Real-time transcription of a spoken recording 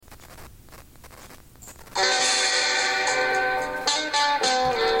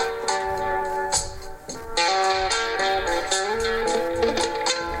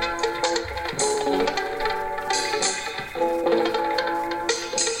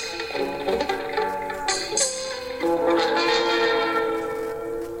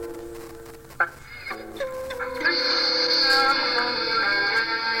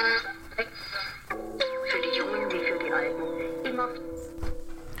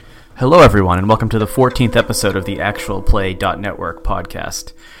Hello, everyone, and welcome to the 14th episode of the ActualPlay.Network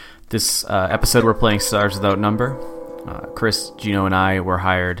podcast. This episode, we're playing Stars Without Number. Chris, Gino, and I were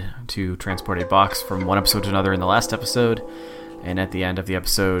hired to transport a box from one episode to another in the last episode, and at the end of the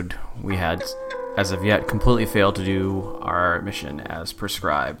episode, we had, as of yet, completely failed to do our mission as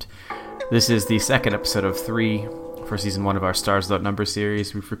prescribed. This is the second episode of 3 for Season 1 of our Stars Without Number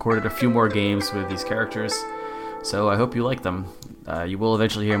series. We've recorded a few more games with these characters, so I hope you like them. You will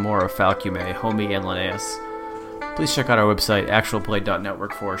eventually hear more of Falcume, Homie, and Linnaeus. Please check out our website,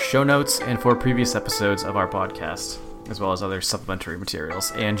 ActualPlay.Network, for show notes and for previous episodes of our podcast, as well as other supplementary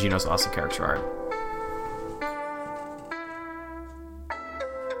materials and Gino's awesome character art.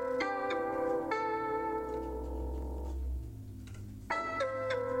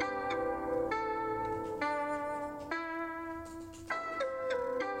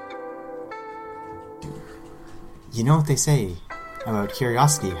 You know what they say about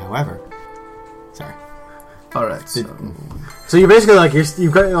curiosity, however. Sorry. All right. So you're basically like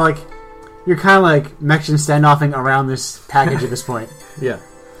you're kind of like Mexican standoffing around this package at this point. Yeah.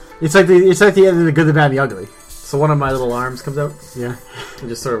 It's like the end of the good, the bad, and the ugly. So one of my little arms comes out. Yeah. And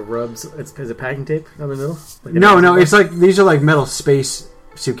just sort of rubs. Is it packing tape on the middle? Like No. It's like these are like metal space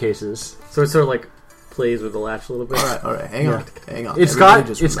suitcases. So it sort of like plays with the latch a little bit. All right. Hang on. It's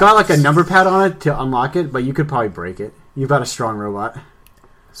got like a number pad on it to unlock it, but you could probably break it. You've got a strong robot.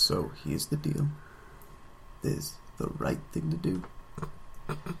 So here's the deal. This the right thing to do.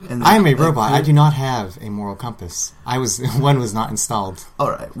 And I'm a robot. I do not have a moral compass. One was not installed. All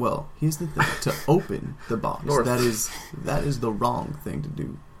right. Well, here's the thing. To open the box, North. that is the wrong thing to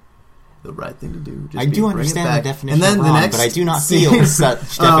do. The right thing to do. I do understand the definition and then of the wrong, next but I do not feel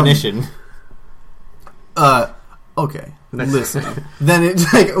such definition. Okay. Listen. Then it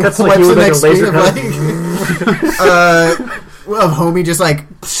like That's wipes like you the with like next a laser screen of like of Homie just like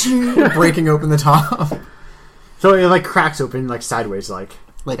breaking open the top So it like cracks open like sideways, like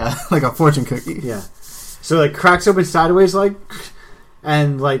a fortune cookie. yeah. So like cracks open sideways, like,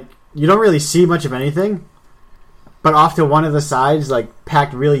 and like you don't really see much of anything, but off to one of the sides, like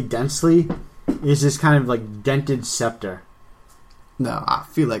packed really densely, is this kind of like dented scepter. No, I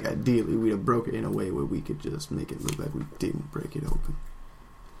feel like ideally we'd have broke it in a way where we could just make it look like we didn't break it open.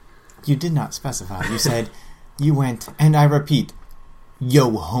 You did not specify. You said, you went, and I repeat, yo,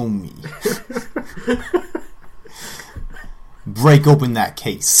 homie. Break open that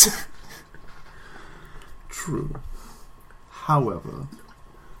case. True. However...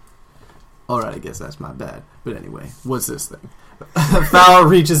 Alright, I guess that's my bad. But anyway, what's this thing? Fowl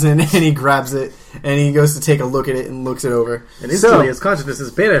reaches in and he grabs it and he goes to take a look at it and looks it over. And instantly his consciousness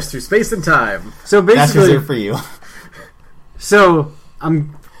is banished through space and time. So That's basically, reserved for you. so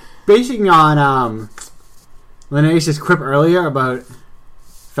I'm basing on Linnaeus' quip earlier about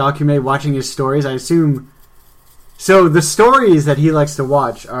Falcume watching his stories. I assume. So the stories that he likes to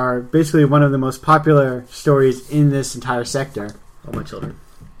watch are basically one of the most popular stories in this entire sector. All my children.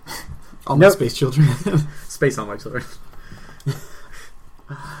 All my space children. Space on my children.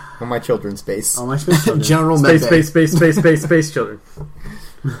 On my children's space. All my space children. General Space children.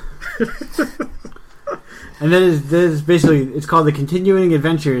 And then there's basically, it's called The Continuing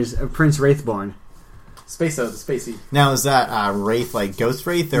Adventures of Prince Wraithborn. Spacey. Now, is that Wraith like Ghost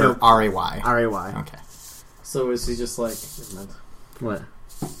Wraith or Nope. R-A-Y? R-A-Y. Okay. So is he just like... What?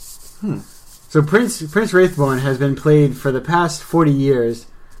 So Prince Wraithborn has been played for the past 40 years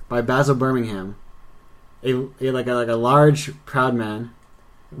by Basil Birmingham, a large, proud man.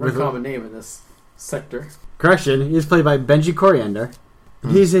 With a common name in this sector. Correction, he is played by Benji Coriander.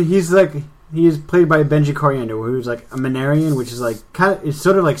 He is played by Benji Coriander, who's like a Manarian, which is like it's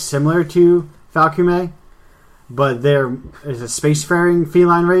sort of like similar to Falcume, but there is a spacefaring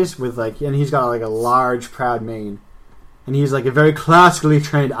feline race with and he's got like a large, proud mane, and he's like a very classically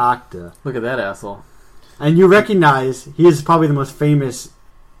trained actor. Look at that asshole. And you recognize he is probably the most famous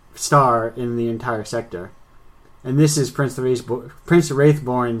star in the entire sector. And this is Prince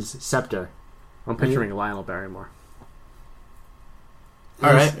Wraithborn's scepter. I'm picturing Lionel Barrymore.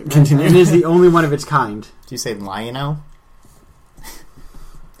 Alright, continue. And is the only one of its kind. Do you say Lion-O?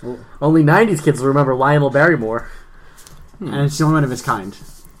 Only 90s kids will remember Lionel Barrymore. And it's the only one of its kind.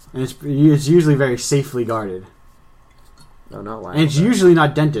 And it's usually very safely guarded. No, not Lionel. And it's usually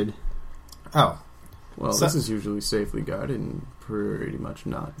not dented. Oh. Well, this is usually safely guarded and pretty much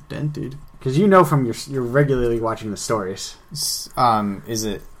not dented. Because you know from you're regularly watching the stories. Is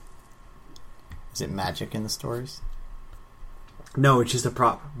it magic in the stories? No, it's just a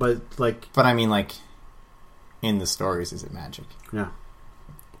prop. But I mean, like, in the stories, is it magic? No.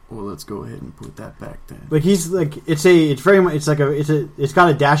 Well, let's go ahead and put that back then. Like it's got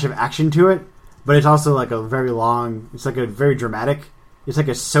a dash of action to it, but it's also like a very long. It's like a very dramatic. It's like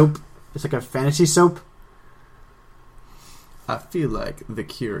a soap. It's like a fantasy soap. I feel like the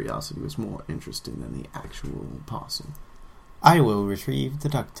curiosity was more interesting than the actual possum. I will retrieve the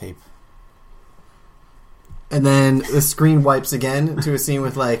duct tape. And then the screen wipes again to a scene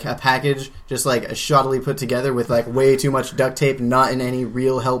with like a package just like shoddily put together with like way too much duct tape, not in any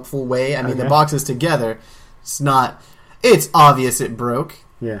real helpful way. I mean, the box is together. It's obvious it broke.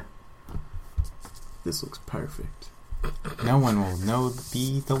 Yeah. This looks perfect. No one will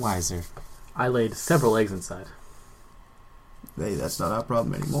be the wiser. I laid several eggs inside. Hey, that's not our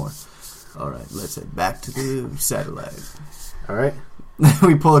problem anymore. All right, let's head back to the satellite. All right.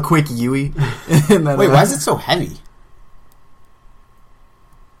 We pull a quick Yui. Wait, why is it so heavy?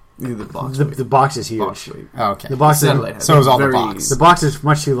 The box. The box is huge. Box weight. Oh, okay. The box So is all the box. The box is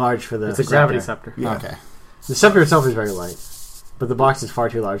much too large for the. It's a gravity scepter. Yeah. Okay. The scepter itself is very light, but the box is far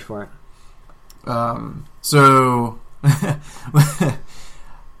too large for it. So.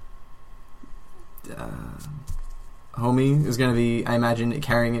 Homie is going to be, I imagine,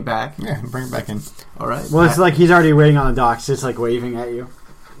 carrying it back. Yeah, bring it back in. All right. Well, it's like he's already waiting on the docks, just like waving at you,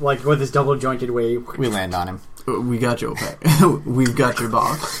 like with this double jointed wave. We land on him. We got you, okay. We've got your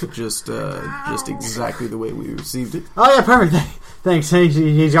box, just exactly the way we received it. Oh yeah, perfect. Thanks.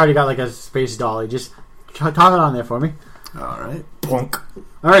 He's already got like a space dolly. Just toss it on there for me. All right. Plunk.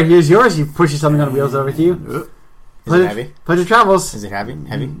 All right, here's yours. You push something on wheels over to you. Is it heavy? Pleasure travels. Is it heavy?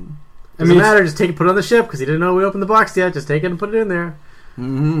 Heavy? Doesn't matter. Just take it, put it on the ship because he didn't know we opened the box yet. Just take it and put it in there.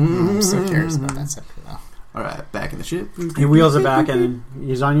 I'm so curious about that scepter, though. All right, back in the ship. He wheels it back and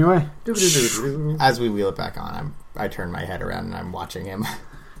he's on your way. As we wheel it back on, I turn my head around and I'm watching him.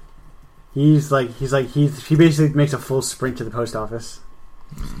 He basically makes a full sprint to the post office.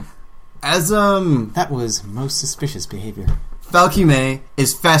 As That was most suspicious behavior. Falcume,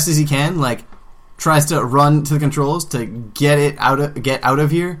 as fast as he can, like tries to run to the controls to get out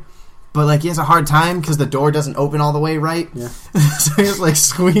of here, but like he has a hard time because the door doesn't open all the way right. Yeah. So he just like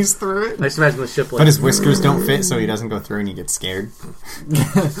squeeze through it. I just imagine the ship. But his whiskers don't fit, so he doesn't go through and he gets scared.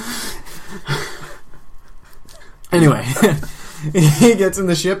 Anyway, he gets in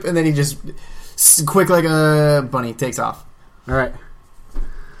the ship and then he just quick like a bunny takes off. All right.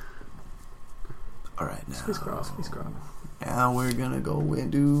 All right, now. Squeeze crawl. Now we're gonna go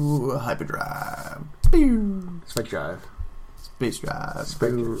into hyperdrive. Spec drive. Space drive.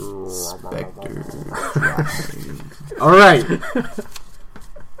 Spectre drive. All right.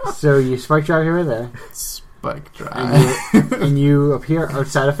 So you spike drive over there, Spike drive. and you appear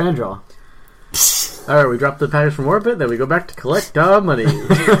outside of Fandral. All right, we drop the package from orbit, then we go back to collect our money.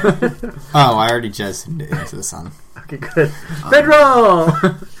 Oh, I already jazzed him into the sun. Okay, good. Bedroll.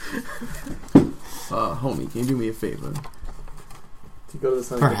 Homie, can you do me a favor? To go to the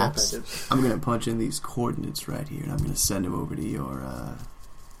sun. Perhaps. I'm gonna punch in these coordinates right here, and I'm gonna send them over to your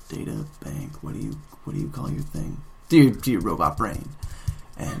data bank. What do you call your thing? To your robot brain,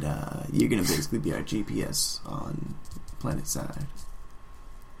 and you're gonna basically be our GPS on planet side.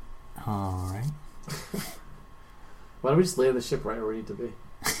 All right. Why don't we just land the ship right where we need to be?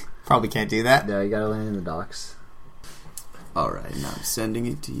 Probably can't do that. Yeah, you gotta land in the docks. All right, now I'm sending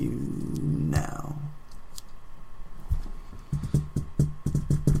it to you now.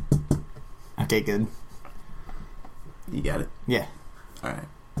 Okay, good. You got it? Yeah. All right.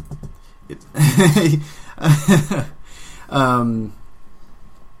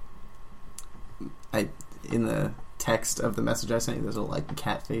 In the text of the message I sent you, there's a like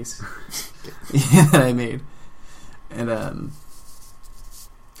cat face that I made, and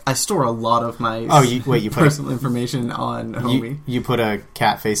I store a lot of my you put personal information on Homie. You put a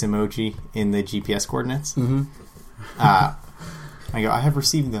cat face emoji in the GPS coordinates. Mm-hmm. I go. I have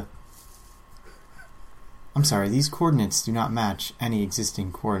received the. I'm sorry. These coordinates do not match any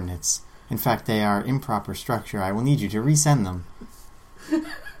existing coordinates. In fact, they are improper structure. I will need you to resend them.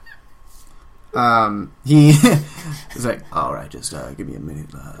 He is like, all right, just give me a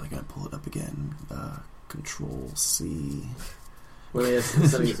minute. I gotta pull it up again. Control C. Well, yeah,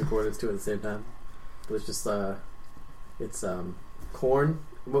 sending us the coordinates too at the same time. But it's just it's corn.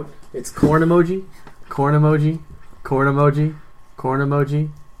 It's corn emoji, corn emoji, corn emoji, corn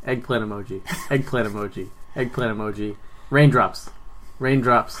emoji, eggplant emoji, eggplant emoji, eggplant emoji, raindrops,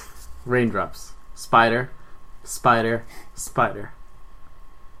 raindrops, raindrops, spider, spider, spider,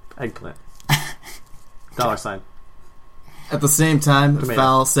 eggplant. $sign. At the same time, Tomato.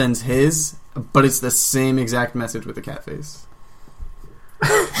 Val sends his, but it's the same exact message with the cat face.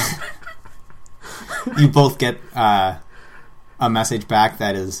 You both get a a message back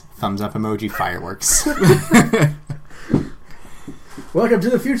that is thumbs up emoji fireworks. Welcome to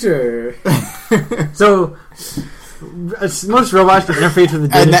the future. So, most robots can interface with the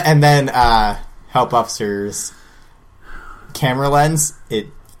data. and then help officer's camera lens, it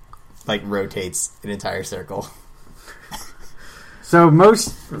like rotates an entire circle. So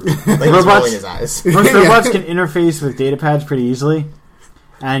most Like he's rolling his eyes. most robots can interface with data pads pretty easily,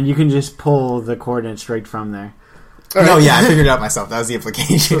 and you can just pull the coordinates straight from there. No, yeah, I figured it out myself. That was the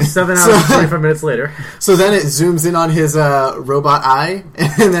implication. So 7 hours and 25 minutes later. So then it zooms in on his robot eye,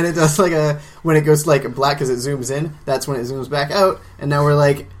 and then it does like when it goes like black because it zooms in, that's when it zooms back out, and now we're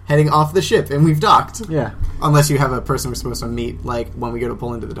like heading off the ship, and we've docked. Yeah. Unless you have a person we're supposed to meet, like when we go to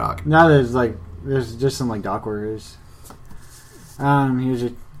pull into the dock. Now there's just some like dock workers. There's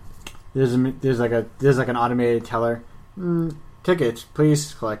like an automated teller. Tickets,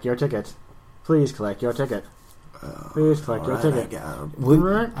 please collect your ticket. Please collect your ticket. Please collect your ticket.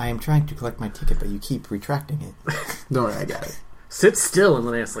 I am trying to collect my ticket, but you keep retracting it. Don't worry, I got it. Sit still, and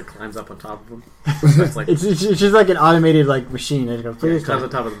Linnaeus like climbs up on top of him. It's like It's just like an automated like machine. And it goes, please climbs on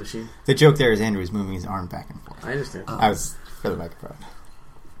collect. top of the machine. The joke there is Andrew's moving his arm back and forth. I understand. I was for the microphone.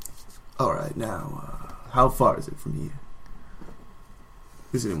 Alright, now, how far is it from here?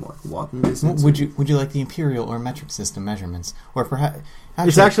 Is it in what, walking distance? Would you like the imperial or metric system measurements, or perhaps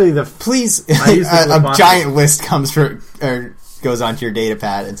It's actually the please I use the a robotic- giant list comes for or goes onto your data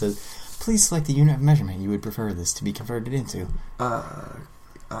pad and says, please select the unit of measurement you would prefer this to be converted into.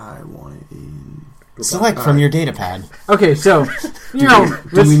 I want it in... Select from your data pad. okay. So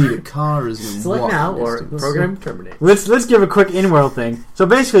Do we need a car or is it in Select walking now or distance? program terminate. let's give a quick in-world thing. So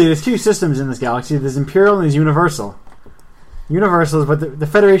basically, there's two systems in this galaxy. There's Imperial and there's Universal. Universal is what the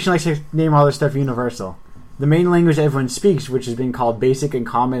Federation likes to name all their stuff Universal. The main language everyone speaks, which has been called Basic and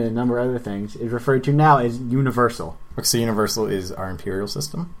Common and a number of other things, is referred to now as Universal. So universal is our imperial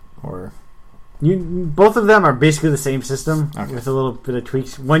system, or Both of them are basically the same system Okay. with a little bit of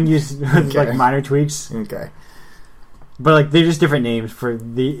tweaks. One uses like minor tweaks, okay, but like they're just different names for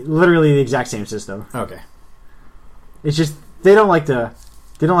literally the exact same system. okay. It's just they don't like to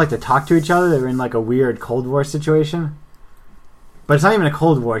talk to each other. They're in like a weird Cold War situation. But it's not even a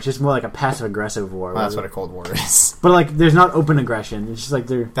Cold War. It's just more like a passive-aggressive war. Well, that's what a Cold War is. But like, there's not open aggression. It's just like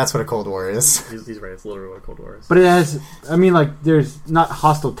they're. That's what a Cold War is. He's right. It's literally what a Cold War is. But it has. I mean, like, there's not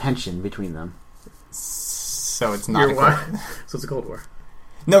hostile tension between them. So it's not a Cold So it's a Cold War.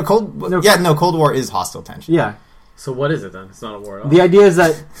 No, Cold War is hostile tension. Yeah. So what is it then? It's not a war at all. The idea is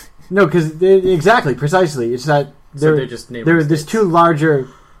that because exactly, precisely, it's that they're just there's states. two larger,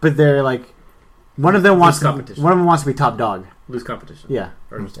 but they're like one of them wants competition. one of them wants to be top dog. Lose competition. Yeah.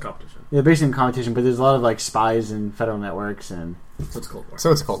 Or just competition. Yeah, basically in competition, but there's a lot of like spies and federal networks and. So it's a Cold War.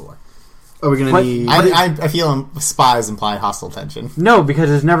 So it's a Cold War. Are we going But- to need... I feel spies imply hostile tension. No, because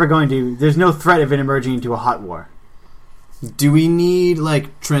there's never going to. There's no threat of it emerging into a hot war. Do we need,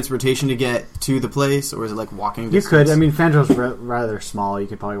 like, transportation to get to the place, or is it, like, walking You distance? could. I mean, Fandrel's rather small. You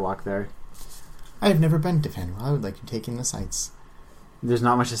could probably walk there. I have never been to Fandral. I would like to take in the sights. There's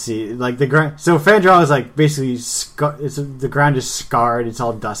not much to see. Like the ground. So Fandral is like basically the ground is scarred. It's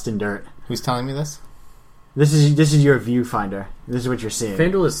all dust and dirt. Who's telling me this? This is your viewfinder. This is what you're seeing.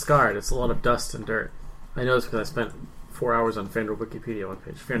 Fandral is scarred. It's a lot of dust and dirt. I know this because I spent 4 hours on Fandral Wikipedia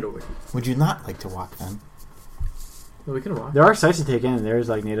webpage. Fandral Wiki. Would you not like to walk then? Well, we can walk. There are sites to take in. And there's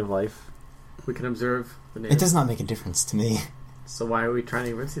like native life. We can observe the It natives. does not make a difference to me. So why are we trying to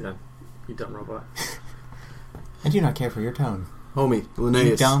convince you then? You dumb robot. I do not care for your tone. Homie,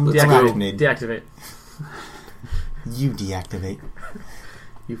 Linnaeus, Down let's the go. arachnid. Deactivate. You deactivate.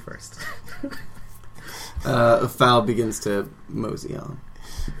 You first. Foul begins to mosey on.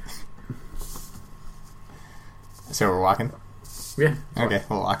 So we're walking? Yeah. Okay,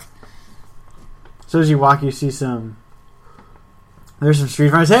 we'll walk. So as you walk, you see some. There's some street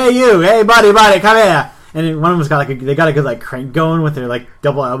fighters. Hey you! Hey buddy, come here! And then one of them's got they got a good like crank going with their like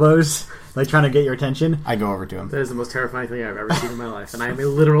double elbows, like trying to get your attention. I go over to him. That is the most terrifying thing I've ever seen in my life. And I am a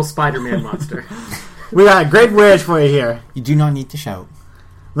literal Spider-Man monster. We got great wares for you here. You do not need to shout.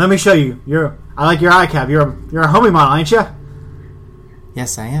 Let me show you. I like your eye cap. You're a homie model, ain't you?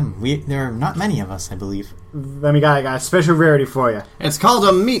 Yes, I am. There are not many of us, I believe. Let me got a special rarity for you. It's called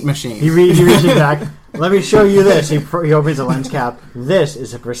a meat machine. He reaches back. Let me show you this. He opens a lens cap. This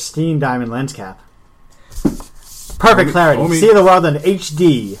is a pristine diamond lens cap. Perfect clarity. Homie. See the world in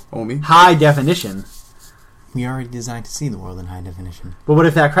HD. Homie. High definition. We already designed to see the world in high definition. But what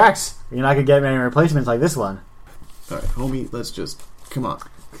if that cracks? You're not going to get many replacements like this one. Alright, homie, let's just... Come on.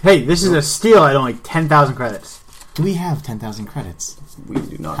 Hey, this is a steal at only 10,000 credits. Do we have 10,000 credits? We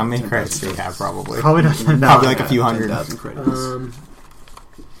do not. How have many 10,000 credits do we have? Probably. Probably not 10,000. Probably like a few hundred. 10,000 credits.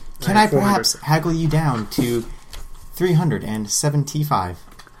 Can I perhaps haggle you down to 375?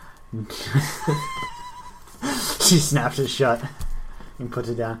 She snaps it shut and puts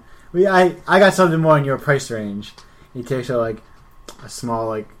it down. I got something more in your price range. He takes a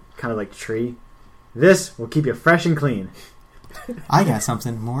small kind of tree. This will keep you fresh and clean. I got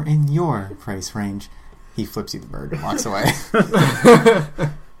something more in your price range. He flips you the bird and walks away.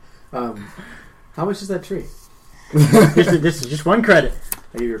 How much is that tree? This is just one credit.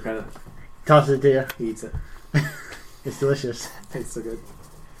 I give you a credit. Tosses it to you. He eats it. It's delicious. Tastes so good.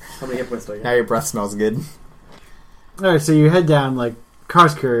 How many hit points do I Now get? your breath smells good. Alright, so you head down,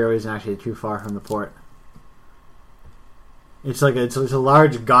 Car's Curio isn't actually too far from the port. It's it's a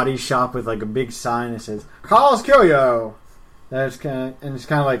large, gaudy shop with a big sign that says Car's Curio. It's kind of it's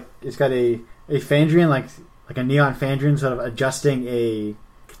got a Fandrian, like a neon Fandrian, sort of adjusting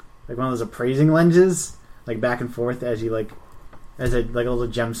one of those appraising lenses, back and forth as you as a little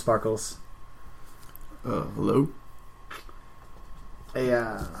gem sparkles. Hello?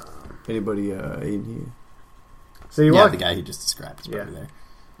 Anybody in here? So you Yeah, walk. the guy he just described is probably there.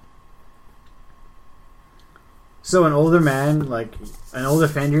 So an older man, an older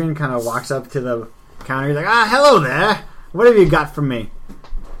Fandrian, kind of walks up to the counter. He's like, hello there. What have you got for me?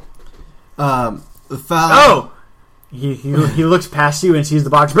 The Oh! He looks past you and sees the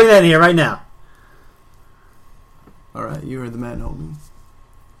box. Bring that in here right now. Alright, you are the man holding.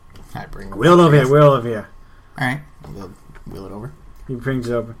 I bring the Wheel it over here. Wheel it over here. Alright, wheel it over. He brings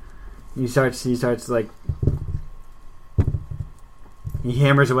it over. He starts he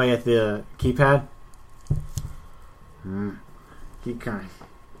hammers away at the keypad. He kind of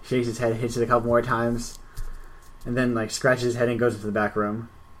shakes his head, hits it a couple more times, and then scratches his head and goes into the back room.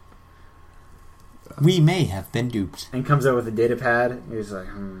 We may have been duped. And comes out with a data pad. He's like,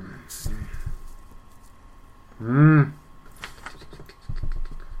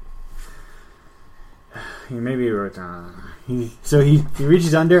 He maybe wrote down. He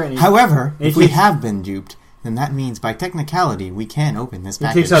reaches under and However, if we takes- have been duped, then that means by technicality we can open this he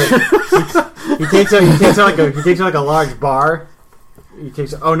package. takes out a large bar. He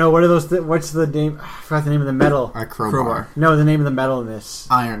takes. Oh no! What are those? What's the name? I forgot the name of the metal. A crowbar. No, the name of the metal in this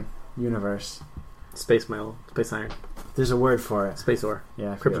Iron. universe. Space mail. Space iron. There's a word for it. Space ore.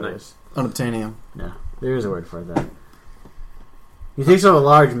 Yeah, I forget what it Kryptonite. is. Unobtainium. No, there is a word for that. He takes out a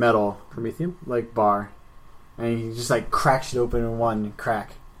large metal Promethium? bar, and he just cracks it open in one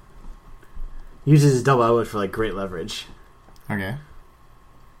crack. He uses his double outlet for great leverage, Okay.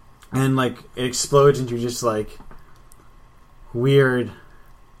 and it explodes into just weird,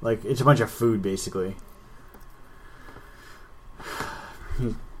 it's a bunch of food basically.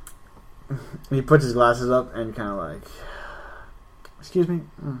 He puts his glasses up and kind of excuse me,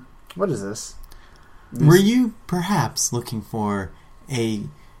 what is this? Were you perhaps looking for a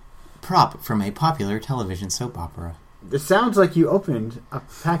prop from a popular television soap opera? It sounds like you opened a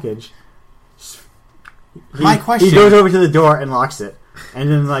package. My question- He goes over to the door and locks it, and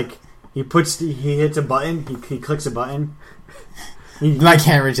then he hits a button. He clicks a button. My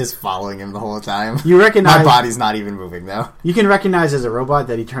camera's just following him the whole time. You recognize My body's not even moving though. You can recognize as a robot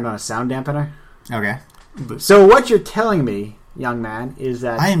that he turned on a sound dampener. Okay. So what you're telling me, young man, is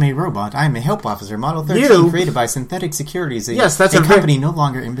that I am a robot. I am a help officer, Model 13, You- created by Synthetic Securities. Yes, that's a a company no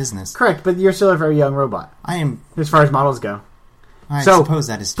longer in business. correct, but you're still a very young robot I am. as far as models go. I So, suppose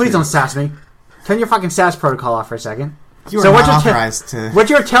that is true. Please don't sass me. Turn your fucking sass protocol off for a second. You are So what not you're te- authorized to.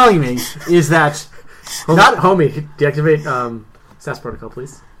 What you're telling me is that Homie, deactivate SAS protocol,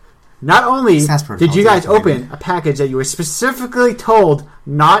 please. not only SAS protocol did you guys deactivated. open a package that you were specifically told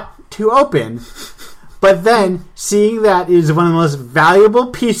not to open, but then seeing that it is one of the most valuable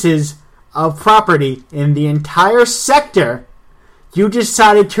pieces of property in the entire sector, you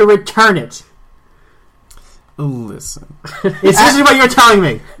decided to return it. Listen. This is what you're telling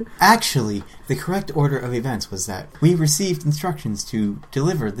me. Actually, the correct order of events was that we received instructions to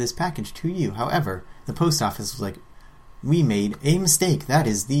deliver this package to you. However, the post office was like, we made a mistake. That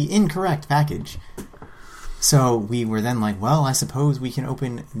is the incorrect package. So we were then like, well, I suppose we can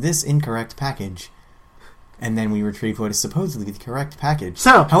open this incorrect package. And then we retrieve what is supposedly the correct package.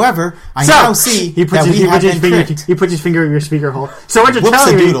 So- however, I now see that we have been tricked. He puts his finger in your speaker hole. So what you're Whoops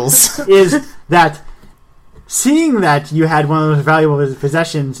telling a me doodles. is that seeing that you had one of those valuable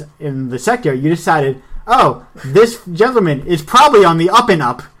possessions in the sector, you decided, oh, this gentleman is probably on the up and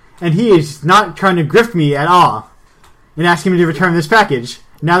up, and he is not trying to grift me at all, and asking me to return this package,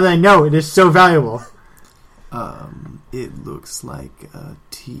 now that I know it is so valuable. It looks like a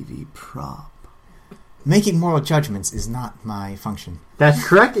TV prop. Making moral judgments is not my function. That's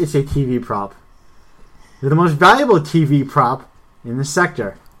correct. It's a TV prop. You're the most valuable TV prop in the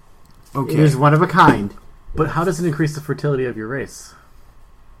sector. Okay. It is one of a kind. But how does it increase the fertility of your race?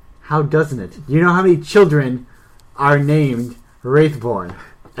 How doesn't it? You know how many children are named Wraithborn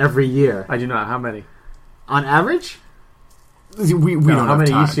every year? I do not. How many? On average? We don't How have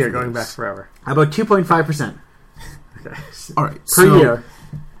many time each year for going this. back forever? About 2.5% All right. per year.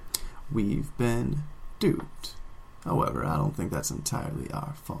 We've been duped. However, I don't think that's entirely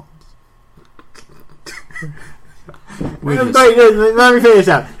our fault. Let me figure this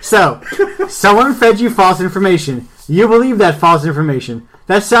out. So, someone fed you false information. You believe that false information.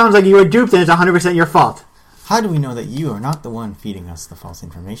 That sounds like you were duped and it's 100% your fault. How do we know that you are not the one feeding us the false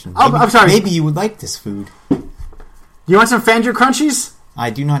information? Oh, I'm sorry. Maybe you would like this food. You want some Fandrew Crunchies? I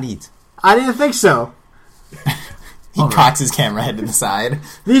do not eat. I didn't think so. He cocks his camera head to the side.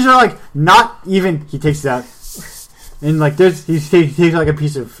 These are like not even. He takes it out, and like he takes like a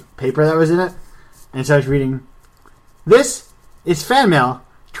piece of paper that was in it, and starts reading. This is fan mail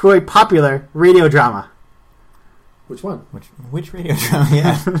to a popular radio drama. Which one? Which radio drama?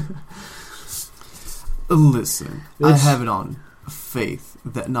 Yeah. Listen, I It's- have it on faith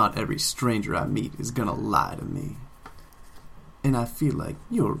that not every stranger I meet is gonna lie to me. And I feel like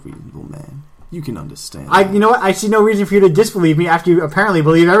you're a reasonable man. You can understand. You know what? I see no reason for you to disbelieve me after you apparently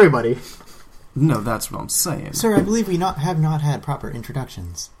believe everybody. No, that's what I'm saying. Sir, I believe we have not had proper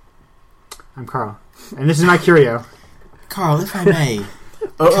introductions. I'm Carl, and this is my curio. Carl, if I may.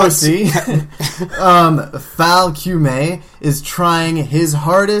 see? Fal Cume is trying his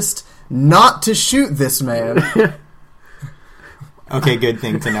hardest not to shoot this man. Okay, good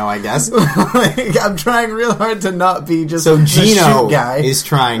thing to know, I guess. Like, I'm trying real hard to not be just So the Gino shoot guy. is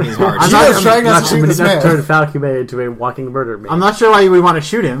trying his hardest. Gino's trying not to shoot this man. Turn Falcume into a walking murder man. I'm not sure why we want to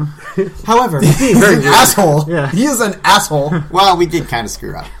shoot him. However, He's an asshole. Yeah. He is an asshole. well, we did kind of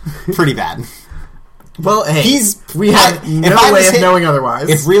screw up. Pretty bad. Well, hey, We had no way of knowing otherwise.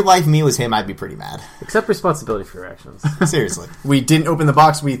 If real life me was him, I'd be pretty mad. Accept responsibility for your actions. Seriously. We didn't open the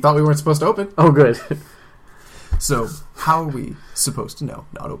box we thought we weren't supposed to open. Oh, good. So, how are we supposed to know,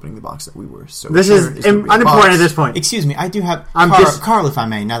 not opening the box, that we were so This sure is it's gonna be a unimportant box? at this point. Excuse me, I do have... I'm Carl, if I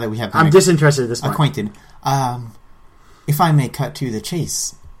may, now that we have been I'm disinterested at this point. acquainted. If I may cut to the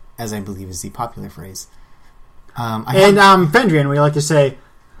chase, as I believe is the popular phrase. Fendrian, we like to say,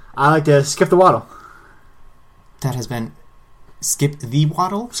 I like to skip the waddle. That has been... Skip the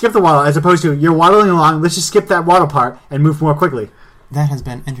waddle? Skip the waddle, as opposed to you're waddling along, let's just skip that waddle part and move more quickly. That has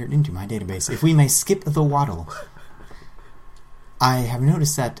been entered into my database. If we may skip the waddle. I have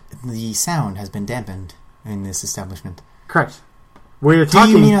noticed that the sound has been dampened in this establishment. Correct. We're Do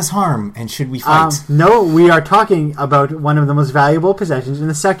talking. you mean us harm, and should we fight? No, we are talking about one of the most valuable possessions in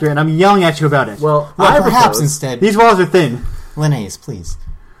the sector, and I'm yelling at you about it. Well, Well, I perhaps propose, instead... These walls are thin. Linnaeus, please.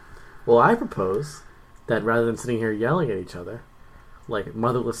 Well, I propose that rather than sitting here yelling at each other like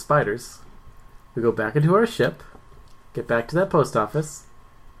motherless spiders, we go back into our ship, get back to that post office,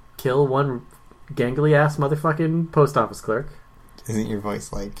 kill one gangly ass motherfucking post office clerk, Isn't your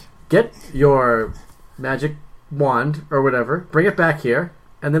voice like... get your magic wand or whatever, bring it back here,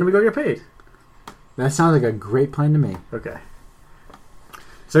 and then we go get paid. That sounds like a great plan to me. Okay.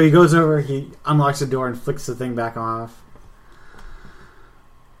 So he goes over, he unlocks the door and flicks the thing back off.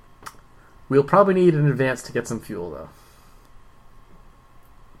 We'll probably need an advance to get some fuel, though.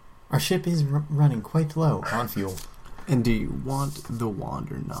 Our ship is running quite low on fuel. And do you want the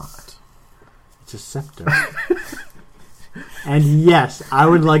wand or not? It's a scepter. And yes, I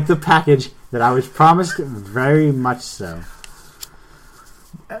would like the package that I was promised, very much so.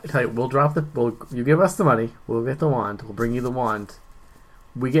 I tell you, we'll drop the. You give us the money. We'll get the wand. We'll bring you the wand.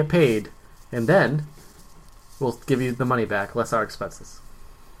 We get paid, and then we'll give you the money back, less our expenses.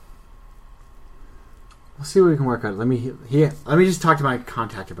 We'll see what we can work out. Let me just talk to my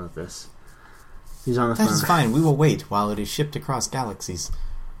contact about this. He's on the That phone. is fine. We will wait while it is shipped across galaxies.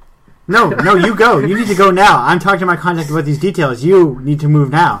 No, you go. You need to go now. I'm talking to my contact about these details. You need to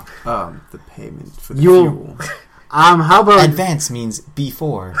move now. The payment for the You'll- fuel. How about... Advance means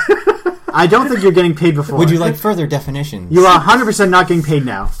before. I don't think you're getting paid before. Would you like further definitions? You are 100% not getting paid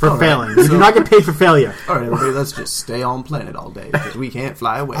now for All right, failing. You so- do not get paid for failure. Alright, everybody, let's just stay on planet all day, because we can't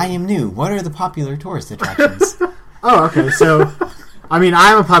fly away. I am new. What are the popular tourist attractions? Oh, okay. So, I'm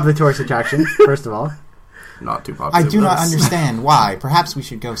a popular tourist attraction, first of all. Not too popular. I do with not us. understand why. Perhaps we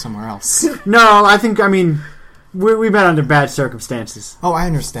should go somewhere else. No, we've been under bad circumstances. Oh, I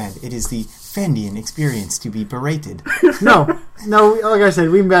understand. It is the Fendian experience to be berated. No, like I said,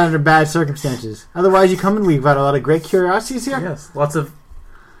 we've been under bad circumstances. Otherwise, you come and we've got a lot of great curiosities here. Yes, lots of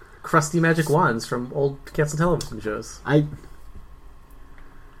crusty magic wands from old canceled television shows.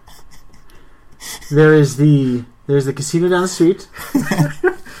 There's the casino down the street.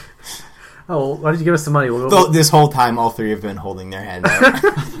 Oh, why did you give us the money? This whole time, all three have been holding their hands out.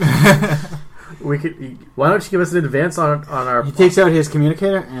 Why don't you give us an advance on our? He takes out his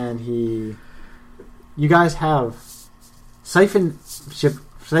communicator and you guys have siphon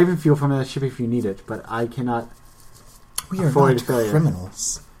fuel from that ship if you need it, but I cannot. We are afford not failure.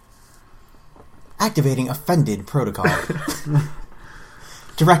 criminals. Activating offended protocol.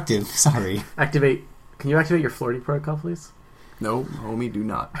 Directive. Sorry. Activate. Can you activate your flirty protocol, please? No, homie, do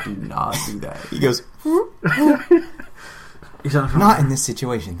not do that. He goes. Not in this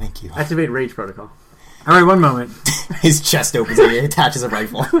situation, thank you. Activate rage protocol. All right, one moment. His chest opens and he attaches a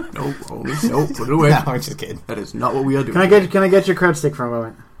rifle. No, homie, no, put it away. No, I'm just kidding. That is not what we are doing. Can I get your card stick for a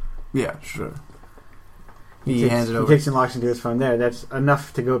moment? Yeah, sure. He hands it over. He takes and locks into his phone. There, that's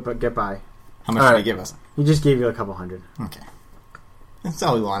enough to get by. How much did he give us? He just gave you a couple hundred. Okay. That's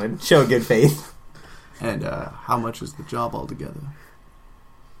all we wanted. Show good faith. And how much is the job altogether?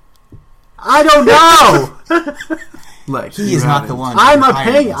 I don't know! Like He is not the one. I'm who not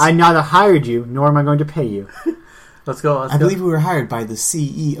hired paying. us. I neither hired you, nor am I going to pay you. Let's go. I believe we were hired by the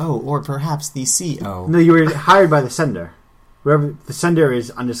CEO, or perhaps the CO. No, you were hired by the sender. Whoever the sender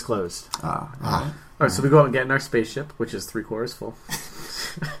is undisclosed. All right. All right, so we go out and get in our spaceship, which is 3/4 full.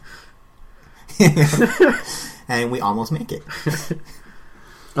 And we almost make it.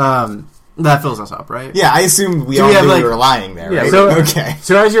 That fills us up, right? Yeah, I assumed we Do all we have, knew like- we were lying there, Yeah, right? so- Okay.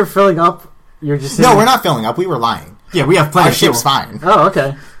 So as you're filling up, you're just No, saying, we're not filling up. We were lying. Yeah, we have plenty Our of fuel. ship's fine. Oh,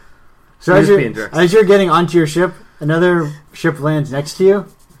 okay. So We're as just being jerks. you're getting onto your ship, another ship lands next to you,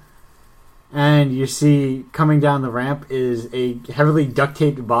 and you see coming down the ramp is a heavily duct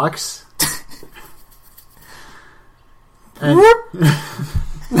taped box. And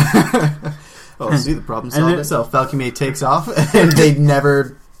Oh, see, the problem And solved then- itself. Falcomate takes off, and they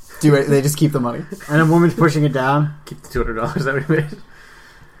never do it. They just keep the money. a woman's pushing it down. Keep the $200 that we made.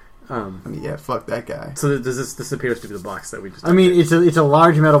 I mean, yeah, fuck that guy. So this appears to be the box that we just. I mean, it's a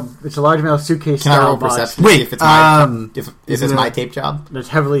large metal suitcase Can I style roll box perception? Wait, if it's my is if it it's a- my tape job. that's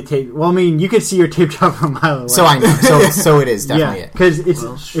heavily taped. Well, I mean, you can see your tape job from a mile away. So I know. So it is definitely yeah, it. because it's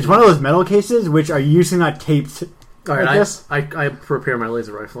Well, it's one of those metal cases which are usually not taped. All right, I guess. I prepare my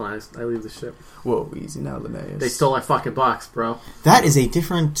laser rifle and I leave the ship. Whoa, easy now, Linnaeus. They stole our fucking box, bro. That is a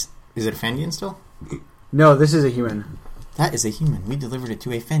different. Is it a Fendian still? No, this is a human. That is a human. We delivered it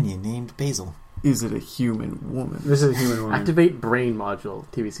to a Fendian named Basil. Is it a human woman? This is a human woman. Activate brain module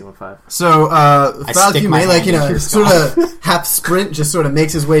TVC-15. So, stick my Falcomate, like in hand in a your sort of half sprint, just sort of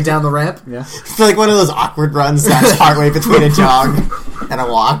makes his way down the ramp, Yeah. It's like one of those awkward runs that's partway between a jog and a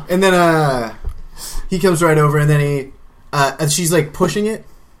walk. and then he comes right over, and then and she's like pushing it.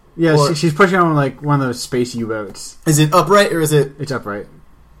 Yeah, Or- she's pushing on like one of those space U-boats. Is it upright or is it? It's upright.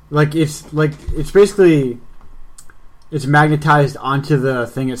 It's basically it's magnetized onto the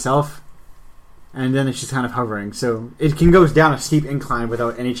thing itself, and then it's just kind of hovering. So it can go down a steep incline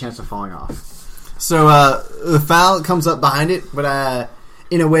without any chance of falling off. So the Fowl comes up behind it, but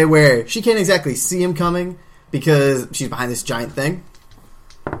in a way where she can't exactly see him coming because she's behind this giant thing.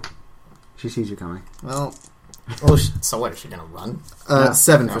 She sees you coming. Well, Oh, so what? Is she gonna run? No.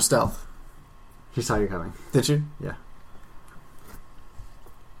 7 No. for stealth. She saw you coming. Did you?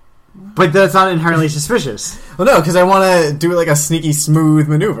 But that's not inherently suspicious. Well, no, because I want to do like a sneaky, smooth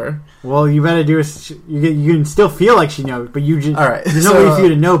maneuver. Well, you better do it. You can still feel like she knows, but you just All right. there's no way for you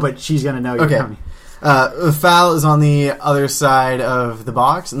to know, but she's gonna know you're Okay. coming. The Fowl is on the other side of the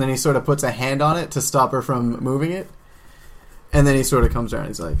box, and then he sort of puts a hand on it to stop her from moving it. And then he sort of comes around and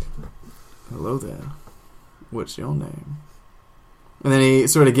he's like, "Hello there. What's your name?" And then he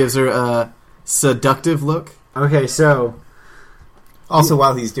sort of gives her a seductive look. Okay, so Also,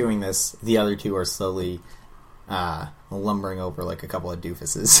 while he's doing this, the other two are slowly lumbering over like a couple of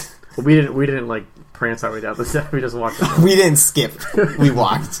doofuses. Well, we didn't like prance our way down the step. We just walked. Up. We didn't skip. We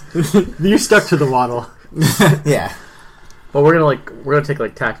walked. you stuck to the waddle. Yeah. But we're gonna take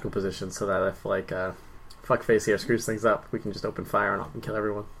like tactical positions so that if like fuckface here screws things up, we can just open fire and kill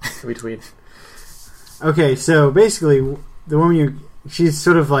everyone in between. Okay, so basically, the woman she's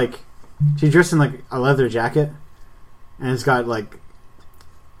sort of like she's dressed in like a leather jacket, and it's got like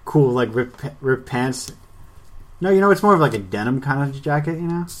cool like ripped pants. No, it's more of like a denim kind of jacket, you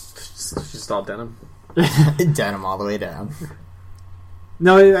know. She's just all denim. Denim all the way down.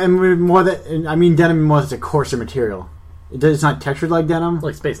 No, I mean denim more as a coarser material. It's not textured like denim,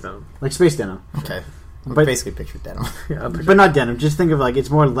 Like space denim. like space denim, Okay. But- Basically picture denim. Yeah, but not denim. Just think of like it's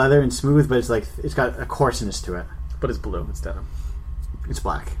more leather and smooth, but it's got a coarseness to it. but it's blue. It's denim. It's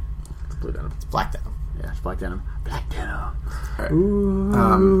black. Blue denim. It's black denim. Yeah, it's black denim. Black denim. All right.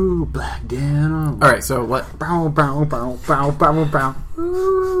 Ooh, black denim. All right. So what? Bow, bow, bow, bow, bow, bow.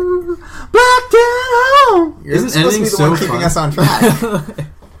 Ooh, black denim. You're Isn't supposed to anything be the so one keeping fun? us on track.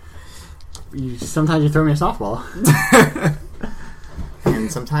 Sometimes you throw me a softball.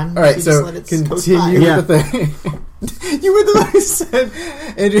 And sometimes All right. you So just let it coast by. continue Yeah. with the thing. You were the one who said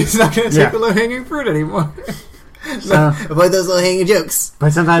Andrew's not going to take Yeah. the low hanging fruit anymore. So, Avoid those low hanging jokes.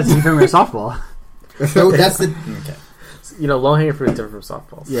 but sometimes you throw me a softball. So that's the okay. You know, low hanging fruit is different from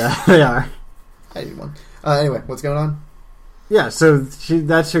softballs. Yeah, they are. I need one. Anyway, what's going on? Yeah, so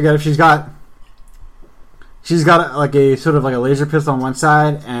that's her get. She's got like a sort of like a laser pistol on one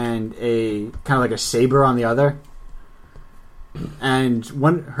side and a kind of like a saber on the other. And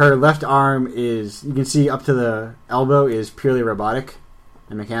her left arm is, you can see up to the elbow, is purely robotic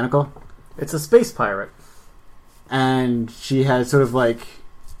and mechanical. It's a space pirate. And she has sort of like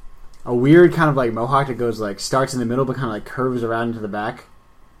a weird kind of like mohawk that goes like, starts in the middle but kind of like curves around into the back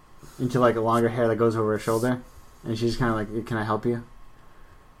into like a longer hair that goes over her shoulder. And she's kind of like, can I help you?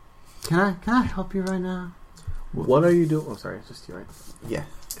 Can I help you right now? What are you doing? Oh, sorry, it's just you, right? Yeah.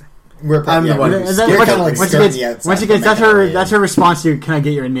 I'm the one we're- who's And then you're once kinda it- like once it skirting gets- the outside once it of gets, the mechanism. that's her response to, can I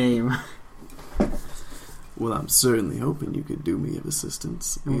get your name? Well, I'm certainly hoping you could do me of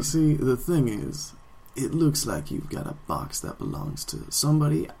assistance. You see, the thing is, it looks like you've got a box that belongs to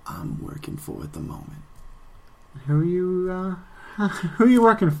somebody I'm working for at the moment. Who are you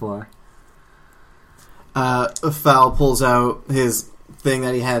working for? Fowl pulls out his thing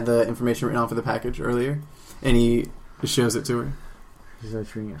that he had the information written on for the package earlier, and he shows it to her. She's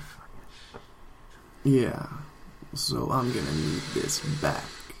like, "Ring it." Yeah. So I'm gonna need this back.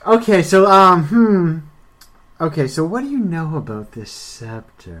 Okay, so okay, so what do you know about this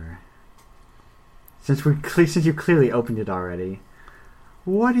scepter? Since you clearly opened it already,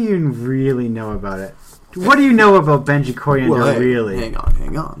 what do you really know about it? What do you know about Benji Coriander, Well, hey, really?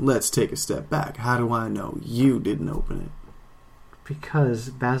 hang on. Let's take a step back. How do I know you didn't open it? Because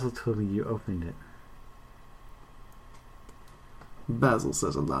Basil told me you opened it. Basil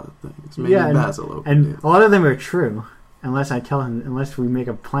says a lot of things. Maybe Yeah, Basil opened And it. a lot of them are true, unless we make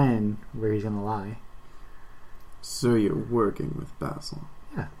a plan where he's gonna lie. So you're working with Basil.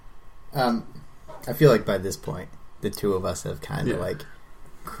 I feel like by this point, the two of us have kind of Yeah. like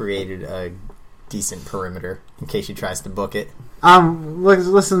created a decent perimeter in case she tries to book it.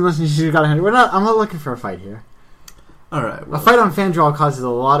 Listen. She's got a hundred. I'm not looking for a fight here. All right. A Well, fight on Fandraw causes a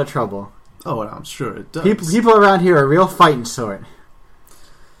lot of trouble. oh, I'm sure it does. People around here are real fighting sort.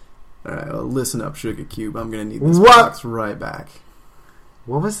 All right. Well, listen up, Sugar Cube. I'm gonna need this What? box right back.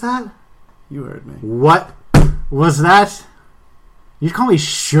 What was that? You heard me. What was that? You call me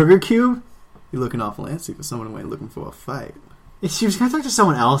Sugar Cube? You're looking awful antsy for someone who ain't looking for a fight. She was gonna talk to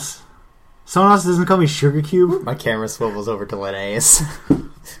someone else. Someone else doesn't call me Sugar Cube? My camera swivels over to Linnaeus.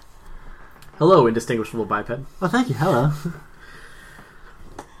 Hello, indistinguishable biped. Oh, thank you. Hello.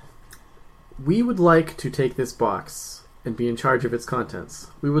 We would like to take this box and be in charge of its contents.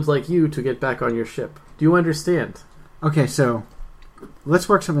 We would like you to get back on your ship. Do you understand? Okay, so let's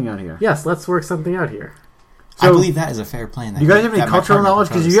work something out here. Yes, let's work something out here. I So- believe that is a fair plan. You guys have any that my cultural partner knowledge?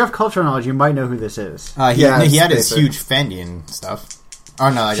 Because if proposed. you have cultural knowledge, you might know who this is. He Yeah, had it's his huge Fendian stuff. Oh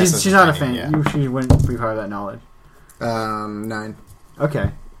no, I guess She's not a Fendian, fan. yeah. She wouldn't be part of that knowledge. 9.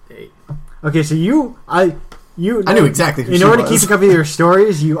 Okay. 8. Okay, so I knew exactly who In she order was. to keep a copy of your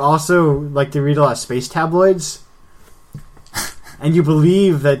stories, you also like to read a lot of space tabloids, and you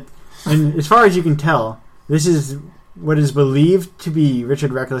believe that. And as far as you can tell, this is what is believed to be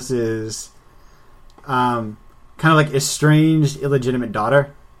Richard Reckless's kind of like estranged, illegitimate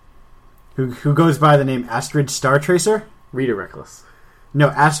daughter, who goes by the name Astrid Star Tracer. Rita Reckless. No,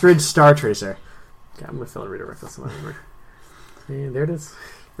 Astrid Star Tracer. Okay, I'm going to fill in Rita Reckless in my memory. And there it is.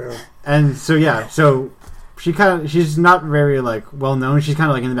 And so yeah, so she's not very like well known. She's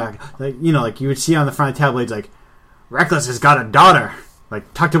kind of like in the back, like like you would see on the front of tabloids, like Reckless has got a daughter,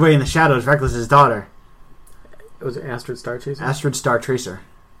 like tucked away in the shadows. Reckless's daughter, Was it Astrid Star Chaser? Astrid Star Tracer.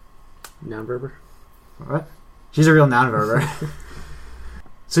 Noun verber? What? She's a real noun verber.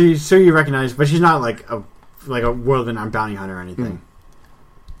 so you recognize, but she's not like a world-renowned bounty hunter or anything.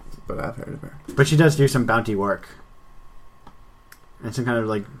 But I've heard of her. But she does do some bounty work and some kind of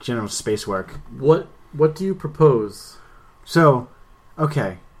like general space work. What do you propose, So,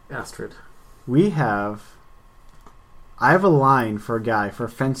 okay. Astrid? I have a line for a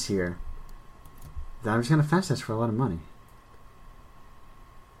fence here, that I'm just going to fence this for a lot of money.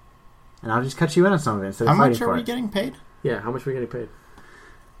 And I'll just cut you in on some of it instead of How fighting much are for we it. getting paid? Yeah, how much are we getting paid?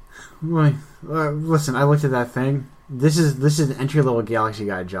 Listen, I looked at that thing. This is an entry level Galaxy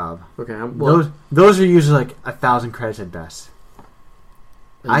Guide job. Okay, Those are usually like 1,000 credits at best.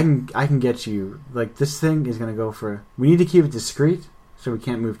 I can get you like this thing is gonna go for. We need to keep it discreet so we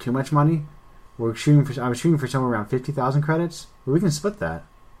can't move too much money. I was shooting for somewhere around 50,000 credits, but we can split that.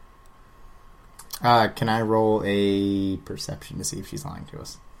 Can I roll a perception to see if she's lying to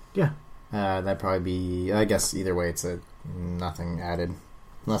us? Yeah. That'd probably be. I guess either way, it's a nothing added,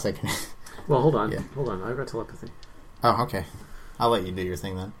 unless I can. Well, hold on. Yeah. Hold on. I've got telepathy. Oh, okay. I'll let you do your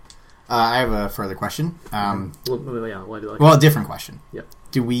thing then. I have a further question. Why do you like Well, a different question. Yep.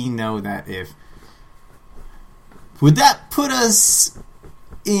 Do we know that would that put us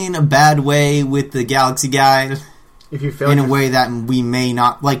in a bad way with the Galaxy Guide? If you failed in a way that we may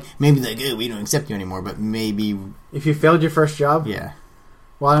not like, maybe like, oh, we don't accept you anymore, but maybe if you failed your first job, yeah.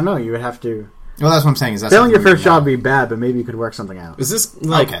 Well, I don't know. You would have to. Well, that's what I'm saying. Is that failing your first job would be bad, but maybe you could work something out. Is this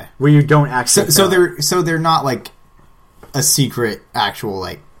like okay? Where you don't actually. So they're not like a secret, actual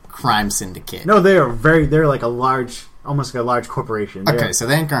like crime syndicate. No, they are They're like a large, almost like a large corporation. Okay, so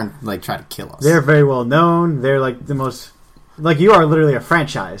they ain't gonna like try to kill us. They're very well known. They're like the most. Like you are literally a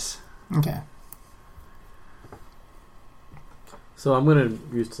franchise. Okay. So I'm going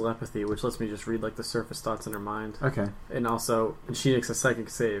to use telepathy, which lets me just read like the surface thoughts in her mind. Okay. And she makes a psychic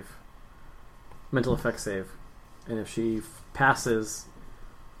save, mental effect save, and if she passes,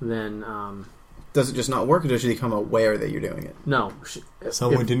 then does it just not work, or does she become aware that you're doing it? no.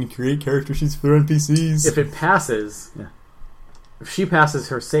 Someone didn't create character sheets for NPCs. If it passes, yeah. If she passes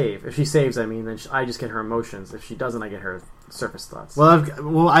her save, if she saves, I mean, then I just get her emotions. If she doesn't, I get her surface thoughts.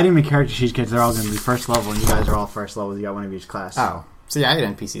 Well, I didn't even character sheets because they're all going to be first level, and you guys are all first level. You got one of each class. Oh, so yeah, I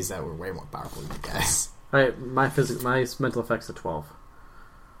had NPCs that were way more powerful than you guys. My mental effect's a 12.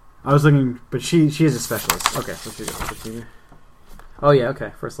 I was looking, but she is a specialist. Okay, so she got 15. Oh yeah,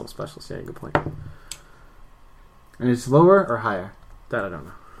 okay, first level specialist. Yeah, good point. And it's lower or higher? That I don't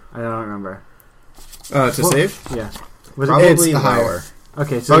know. I don't remember. To save? Yeah. Probably higher.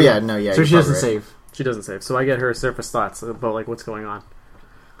 Okay, so yeah, no, yeah. So she doesn't save. She doesn't save. So I get her surface thoughts about like what's going on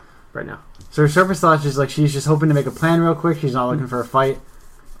right now. So her surface thoughts is like she's just hoping to make a plan real quick. She's not looking for a fight.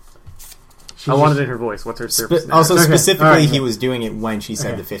 I wanted it in her voice. What's her surface? Also, Okay. specifically, All right, he yeah. was doing it when she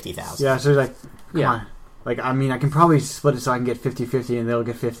said Okay. the 50,000. Yeah, so she's like, come Yeah. on. Like, I mean, I can probably split it so I can get 50-50, and they'll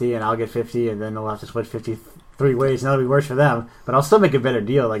get 50, and I'll get 50, and then they'll have to split 53 ways, and that'll be worse for them. But I'll still make a better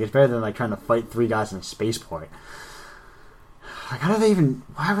deal. Like, it's better than, like, trying to fight three guys in a spaceport. Like, how do they even...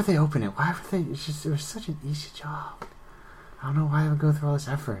 Why would they open it? Why would they... It was such an easy job. I don't know why I would go through all this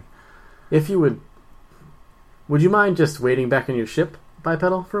effort. If you would you mind just waiting back in your ship,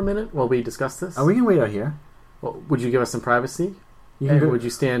 Bipedal, for a minute while we discuss this? Oh, we can wait out here. Well, would you give us some privacy? You can And go... would you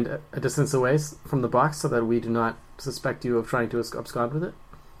stand a distance away from the box so that we do not suspect you of trying to abscond with it?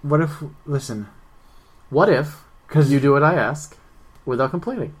 What if... Listen. What if Because you do what I ask without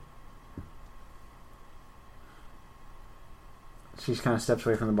complaining? She kind of steps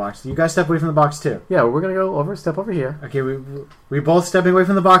away from the box. You guys step away from the box, too. Yeah, we're going to go step over here. Okay, we both stepping away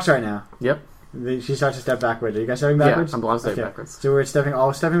from the box right now. Yep. She starts to step backwards. Are you guys stepping backwards? Yeah, I'm stepping Okay. backwards. So we're stepping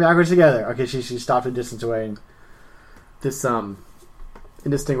backwards together. Okay, she stopped a distance away. And This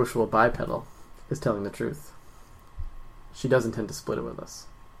indistinguishable bipedal is telling the truth. She does intend to split it with us.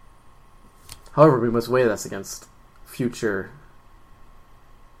 However, we must weigh this against future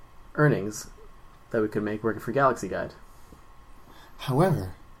earnings that we could make working for Galaxy Guide.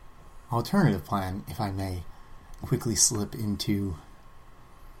 However, alternative plan, if I may quickly slip into...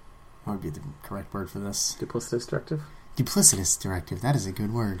 What would be the correct word for this? Duplicitous directive? Duplicitous directive. That is a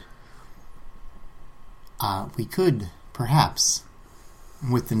good word. We could, perhaps,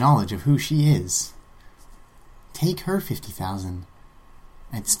 with the knowledge of who she is, take her 50,000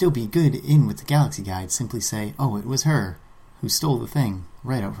 and still be good in with the Galaxy Guide. Simply say, oh, it was her who stole the thing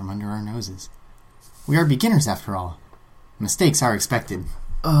right out from under our noses. We are beginners, after all. Mistakes are expected.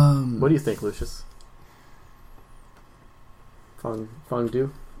 What do you think, Lucius? Fong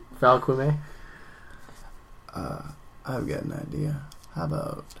Du? Val Kume? I've got an idea. How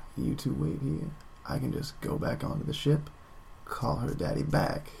about you two wait here? I can just go back onto the ship, call her daddy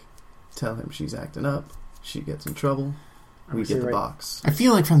back, tell him she's acting up, she gets in trouble, we get the box. I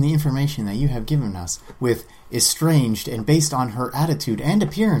feel like from the information that you have given us, with estranged and based on her attitude and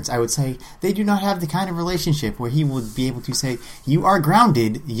appearance, I would say they do not have the kind of relationship where he would be able to say, you are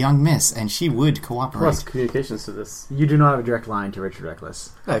grounded, young miss, and she would cooperate. Plus communications to this. you do not have a direct line to Richard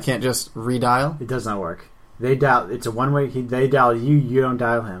Reckless. I can't just redial. It does not work. They dial. It's a one-way. They dial you. You don't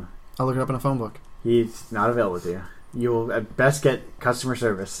dial him. I'll look it up in a phone book. He's not available to you. You will at best get customer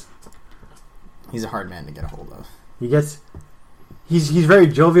service. He's a hard man to get a hold of. He's very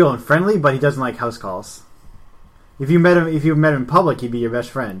jovial and friendly, but he doesn't like house calls. If you met him in public, he'd be your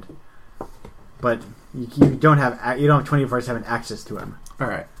best friend. But you don't have 24/7 access to him. All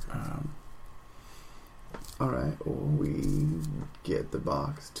right. All right. Or we get the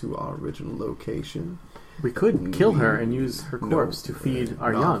box to our original location. We could kill her and use her corpse to feed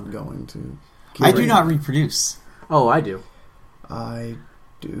our young. Going to. I do not reproduce. Oh, I do. I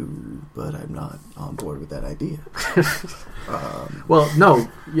do, but I'm not on board with that idea. Well, no.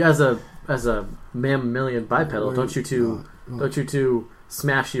 As a mammalian bipedal, don't you two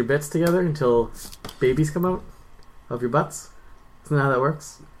smash your bits together until babies come out of your butts? Isn't that how that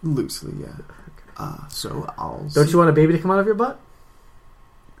works? Loosely, yeah. So I'll. Don't you want a baby to come out of your butt?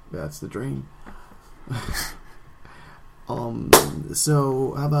 That's the dream.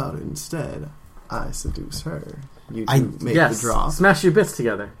 So how about instead I seduce her? You two make the draw. Smash your bits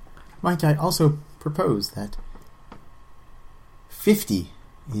together. Might I also propose that 50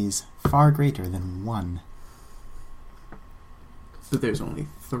 is far greater than 1. But there's only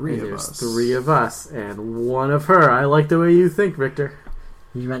 3 of There's us. 3 of us and 1 of her. I like the way you think, Victor.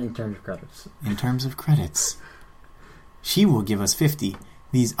 You meant in terms of credits. In terms of credits, she will give us 50.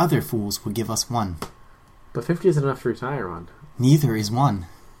 These other fools will give us 1. But 50 isn't enough to retire on. Neither is 1.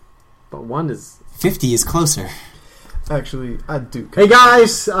 But 1 is... 50 is closer. Actually, I do. Hey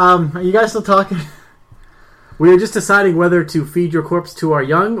guys, are you guys still talking? We were just deciding whether to feed your corpse to our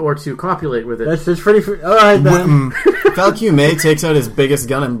young or to copulate with it. That's pretty... Alright then. Falcume takes out his biggest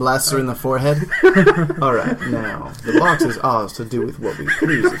gun and blasts her in the forehead. Alright, now, the box is ours to do with what we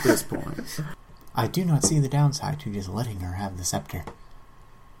please at this point. I do not see the downside to just letting her have the scepter.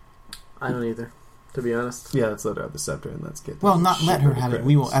 I don't either, to be honest. Yeah, let's let her have the scepter and let's get... Well, not let her have it.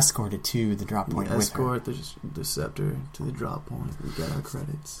 We will escort it to the drop point with her. Escort the scepter to the drop point. We get our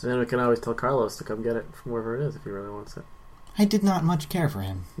credits. And then we can always tell Carlos to come get it from wherever it is if he really wants it. I did not much care for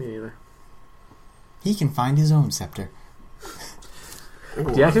him. Me neither. He can find his own scepter.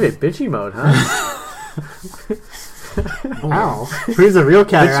 Deactivate bitchy mode, huh? Ow. Who's a real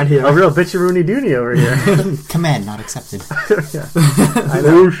cat around here? A real bitchy-rooney dooney over here. Command not accepted. I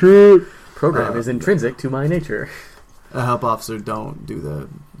know. Oh, shit. Program is intrinsic to my nature. A help officer, don't do the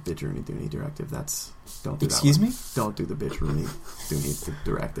bitch Rooney Dooney directive. Don't do Excuse that me? Don't do the bitch Rooney Dooney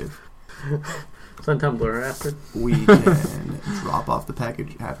directive. It's on Tumblr, Astrid. We can drop off the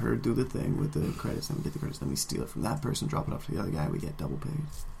package, have her do the thing with the credits, then we get the credits, then we steal it from that person, drop it off to the other guy, we get double paid.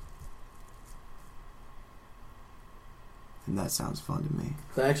 And that sounds fun to me.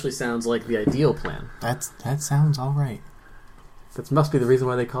 That actually sounds like the ideal plan. That sounds all right. That must be the reason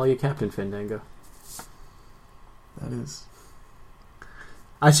why they call you Captain Fandango. That is.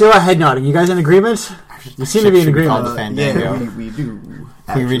 I see a lot of head nodding. You guys in agreement? You seem to be in Should we call agreement. the Fandango? Yeah, we do.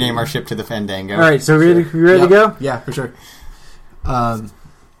 Can we rename our ship to the Fandango? Alright, so we ready to go? Yeah, for sure.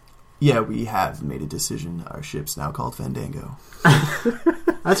 Yeah, we have made a decision. Our ship's now called Fandango.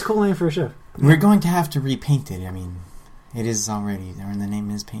 That's a cool name for a ship. We're going to have to repaint it. I mean, it is already there, and the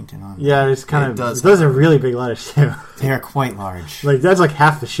name is painted on. Yeah, it's kind of... does Those are really big letters, too. They are quite large. Like, that's like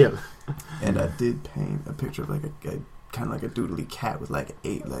half the ship. And I did paint a picture of like a kind of like a doodly cat with like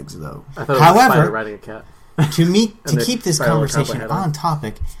 8 legs, though. I thought it was However- a spider riding a cat. To keep this spiral top conversation ahead on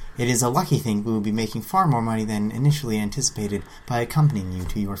topic, it is a lucky thing we will be making far more money than initially anticipated by accompanying you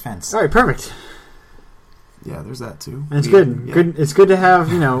to your fence. Alright, perfect. Yeah, there's that too. And it's good. Yeah. Good. It's good to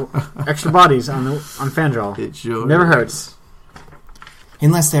have, extra bodies on Fandral. It sure Never is. hurts.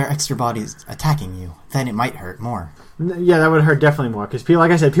 Unless there are extra bodies attacking you, then it might hurt more. Yeah, that would hurt definitely more. Because, like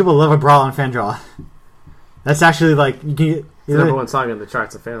I said, people love a brawl on Fandral. That's actually, like... You can get, It's the number one song in the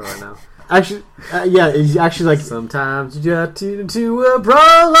charts of Fan right now. Actually, yeah, it's actually like... Sometimes you just tune into a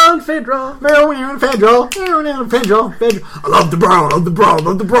brawl on Fandral. Fandral. I love the brawl, love the brawl,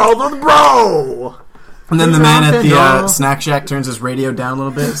 love the brawl, love the brawl. And then the man at the snack shack turns his radio down a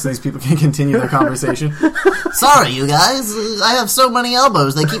little bit so these people can continue their conversation. Sorry, you guys. I have so many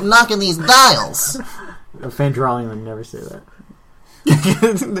elbows, they keep knocking these dials. A Fandralian would never say that.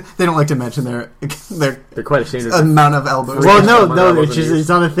 They don't like to mention their They're quite ashamed of amount of elbows. Well, Someone no, elbows it's in just ears. it's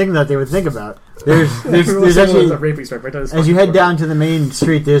not a thing that they would think about. There's actually, as you head down to the main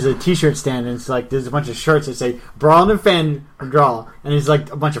street, there's a T-shirt stand, and it's like there's a bunch of shirts that say "Brawl and Fandral," and it's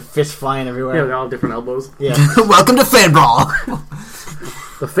like a bunch of fists flying Yeah, everywhere. they're all different elbows. Yeah, Welcome to Fan Brawl.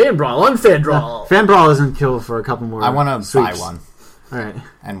 The Fan Brawl on Fandral. Fanbrawl isn't kill for a couple more. I want to buy sweeps. one All right,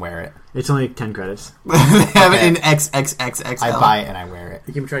 and wear it. it's only 10 credits. They have it in XXXXL. I buy it and I wear it.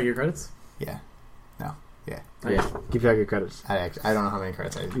 You keep track of your credits? Yeah. No. Yeah. Yeah, keep track of your credits. I don't know how many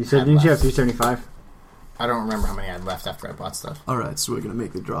credits I You said didn't you have 375? I don't remember how many I had left after I bought stuff. All right, so we're gonna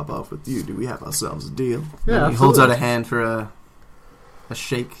make the drop off with you. Do we have ourselves a deal? Yeah, And he holds out absolutely. a hand for a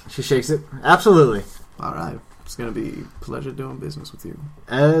shake. She shakes it. Absolutely. All right. It's gonna be a pleasure doing business with you.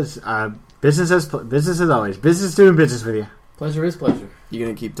 As business as always. Business doing business with you. Pleasure is pleasure. You're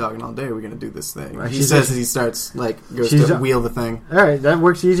gonna keep talking all day. We're gonna do this thing. Right, He she's says just- as he starts goes she's to a- wheel the thing. All right, that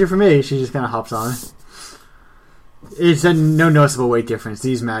works easier for me. She just kind of hops on. It's a no noticeable weight difference.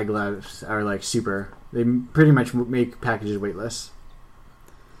 These maglevs are super. They pretty much make packages weightless.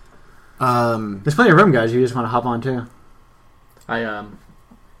 There's plenty of room, guys. You just want to hop on too. I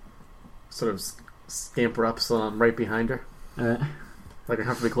sort of scamper up so I'm right behind her. Like I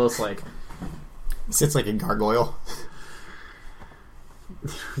have to be close. Like He sits like a gargoyle.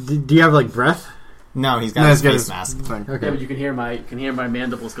 Do you have breath? No, he's got No, his he's got face his mask. thing. Okay, yeah, but you can hear my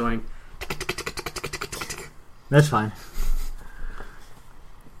mandibles going. that's fine.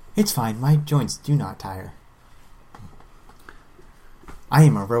 It's fine. My joints do not tire. I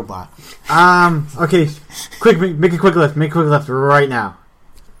am a robot. Okay, quick, make a quick left. Make a quick left right now.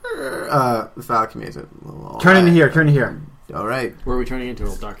 The Falcon is it? Turn into here. Turn into here. All right. Where are we turning into?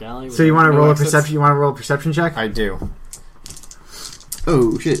 A dark alley? So you want to no roll a exits? perception? You want to roll a perception check? I do.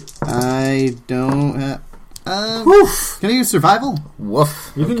 Oh shit! I don't have. Woof. Can I use survival?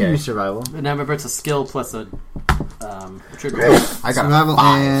 Woof. You can Okay. use survival. And now remember, it's a skill plus a tribute. I got survival a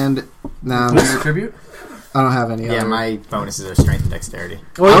 5. and no, What's your tribute? I don't have any. Yeah, other. my bonuses are strength and dexterity.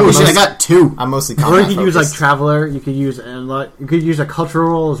 Oh shit! I got 2. I'm mostly Or combat you could use focused. traveler. You could use You could use a cultural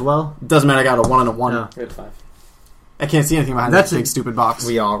roll as well. Doesn't matter. I got a 1 and a 1. No. I had 5. I can't see anything behind That's that a- big stupid box.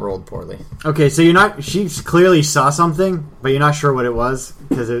 We all rolled poorly. Okay, so you're not. She clearly saw something, but you're not sure what it was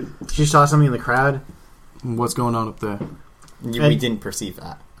because she saw something in the crowd. What's going on up there? We And- didn't perceive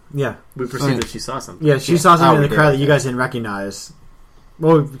that. Yeah, We perceived that she saw something. yeah. She saw something Oh, in we the did, crowd that you okay. guys didn't recognize.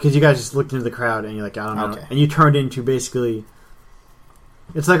 Well, because you guys just looked into the crowd and you're like, I don't know, Okay. and you turned into basically.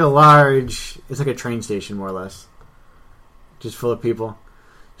 It's like a large. It's like a train station, more or less, just full of people.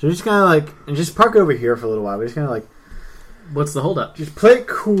 So you're just kind of and just park over here for a little while. We're just kind of What's the holdup? just play it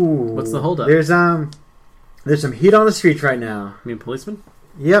cool. What's the holdup? There's some heat on the streets right now. I mean, policeman?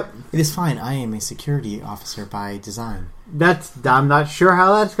 Yep. It is fine. I am a security officer by design. I'm not sure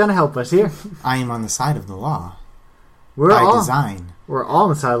how that's going to help us here. I am on the side of the law We're by all design, we're all on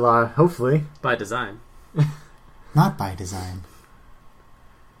the side law, hopefully. By design. not by design.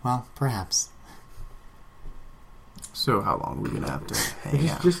 Well, perhaps. So how long are we gonna have to hang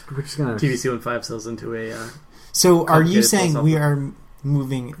out? We're just gonna. TVC15 sells into a... So, are you Complicated saying philosophy. we are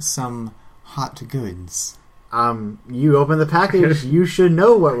moving some hot goods? You open the package. You should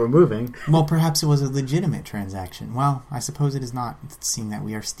know what we're moving. Well, perhaps it was a legitimate transaction. Well, I suppose it is not, seeing that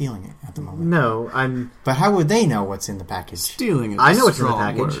we are stealing it at the moment. No, But how would they know what's in the package? Stealing is I know a what's in the strong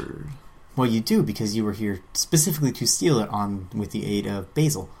package. word. Well, you do, because you were here specifically to steal it with the aid of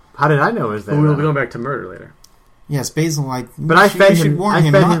Basil. How did I know it was But there? we'll be going back to murder later. Yes, Basil, But I fed you should him- warn I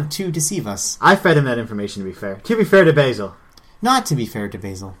him fed not him- to deceive us. I fed him that information. To be fair, to Basil. Not to be fair to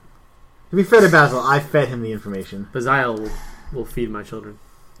Basil. To be fair to Basil, I fed him the information. Bazial will feed my children.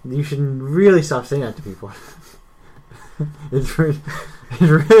 You should really stop saying that to people. it's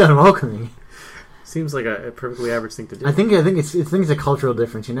really unwelcoming. Seems like a perfectly average thing to do. I think it's a cultural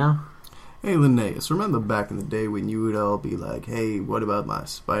difference, you know. Hey Linnaeus, remember back in the day when you would all be like, "Hey, what about my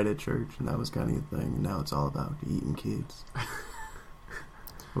spider church?" And that was kind of your thing. And now it's all about eating kids.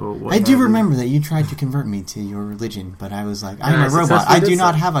 Well, what I do have you- remember that you tried to convert me to your religion, but I was like, I'm And I a robot. successfully I did do so.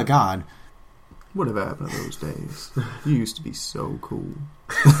 not have a god. Whatever happened to those days? You used to be so cool.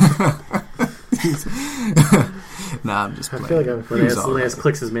 Nah, I'm just I playing. feel like I'm He was Linnaeus, all Linnaeus right.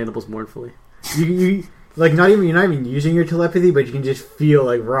 clicks his mandibles mournfully. You you're not even using your telepathy, but you can just feel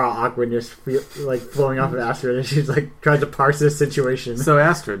raw awkwardness flowing off of Astrid, and she's trying to parse this situation. So,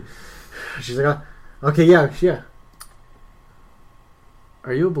 Astrid, She's like, oh, okay, yeah.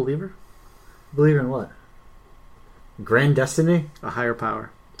 are you a believer? Believe in what? Grand destiny? A higher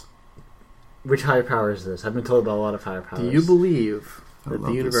power? Which higher power is this? I've been told about a lot of higher powers. Do you believe I that love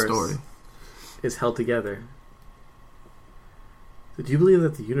the this universe story. is held together? Do you believe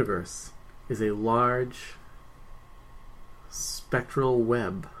that the universe is a large spectral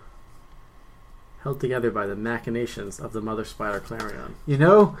web held together by the machinations of the mother spider Clarion? You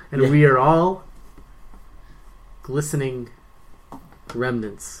know, And yeah, we are all glistening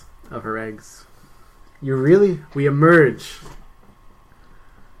remnants of her eggs. you really We emerge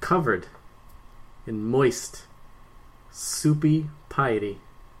covered in moist, soupy piety,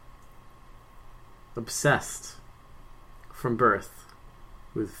 obsessed from birth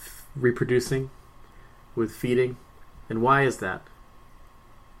with reproducing, with feeding. And why is that?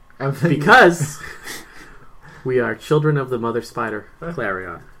 I'm thinking, Because we are children of the mother spider,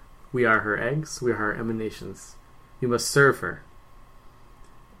 Clarion. We are her eggs, we are her emanations. You must serve her.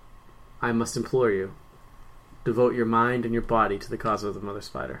 I must implore you. devote your mind and your body to the cause of the mother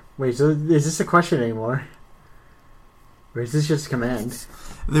spider. Wait, so is this a question anymore? Or is this just a command?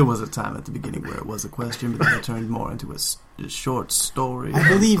 There was a time at the beginning where it was a question, but then it turned more into a short story. I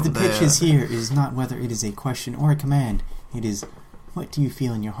believe the From pitch there- is here is not whether it is a question or a command. It is, what do you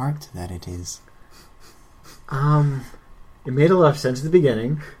feel in your heart that it is? It made a lot of sense at the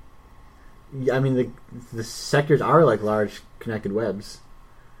beginning. I mean, the sectors are like large connected webs.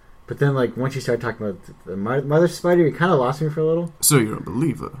 But then, like, once you start talking about the mother spider, you kind of lost me for a little. So you're a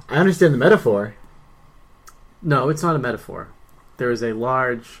believer. I understand the metaphor. No, it's not a metaphor. There is a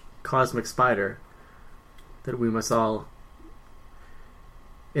large cosmic spider that we must all,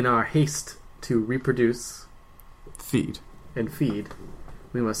 in our haste to reproduce Feed. and feed,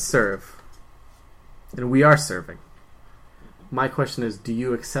 we must serve. And we are serving. My question is, do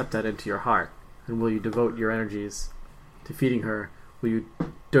you accept that into your heart? And will you devote your energies to feeding her? Will you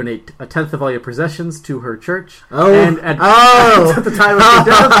donate 1/10 of all your possessions to her church? Oh, And at the time of your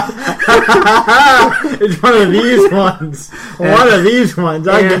death, it's one of these ones. One of these ones.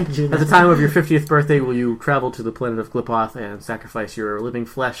 I and get you. at the time of your 50th birthday, will you travel to the planet of Glipoth and sacrifice your living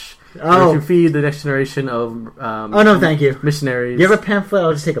flesh Oh. to feed the next generation of Oh, no, thank you. missionaries? You have a pamphlet?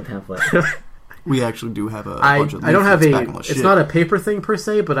 I'll just take a pamphlet. We actually do have a I bunch of don't have leaflets back on the it's ship. not a paper thing per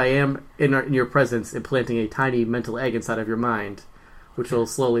se, but I am in your presence implanting a tiny mental egg inside of your mind, which will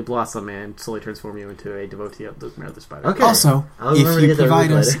slowly blossom and slowly transform you into a devotee of the Mother Spider. Okay. Also, I'll remember if to you get that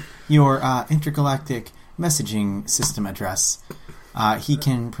provide read us later. your intergalactic messaging system address, he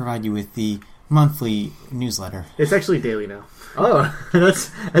can provide you with the monthly newsletter. It's actually daily now. Oh,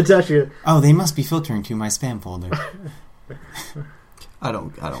 that's actually... Oh, they must be filtering to my spam folder. I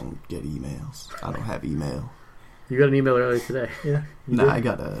don't get emails. I don't have email. You got an email earlier today. Yeah. Nah, I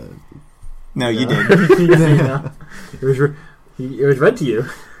got a... No, you did. It was read to you.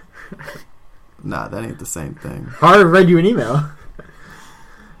 Nah, that ain't the same thing. Harv read you an email.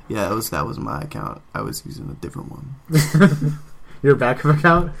 Yeah, that was my account. I was using a different one. Your backup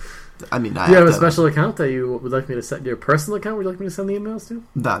account? I mean, Do you have a special account that you would like me to send? Your personal account? Would you like me to send the emails to?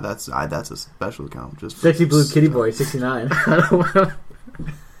 Nah, that's a special account. Just for Sexy Blue Kitty stuff. Boy 69. I don't want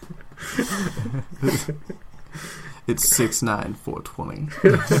It's 69420.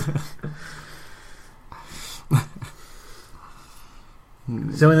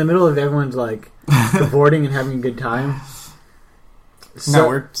 So in the middle of everyone's like cavorting and having a good time. No,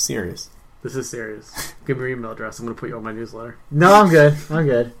 we're serious. This is serious. Give me your email address. I'm going to put you on my newsletter. No, I'm good. I'm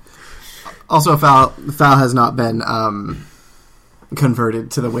good. Also, Foul has not been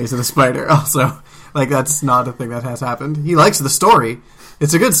converted to the ways of the spider. Also, like, that's not a thing that has happened. He likes the story.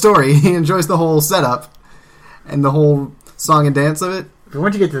 It's a good story. He enjoys the whole setup and the whole song and dance of it. But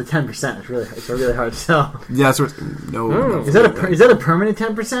once you get to the 10%, it's really hard to tell. Yeah, that's what. No. Is that a permanent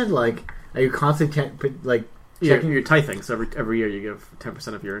 10%? Like, are you constantly checking You're tithing, so every year you give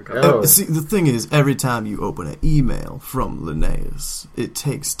 10% of your income. Oh. See, the thing is, every time you open an email from Linnaeus, it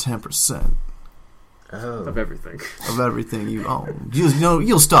takes 10% Of everything. of everything you own.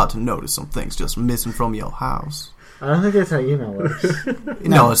 You'll start to notice some things just missing from your house. I don't think that's how email works.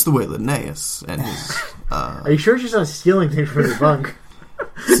 No, it's the way Linnaeus and his. Are you sure she's not stealing things from your bunk?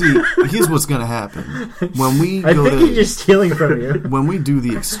 See, here's what's gonna happen when we I go think to he's just stealing from you. when we do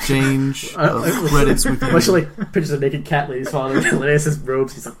the exchange of credits with Much you. like pictures of naked cat ladies falling in Linnaeus'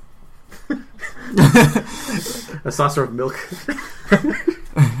 robes. He's like, a saucer of milk.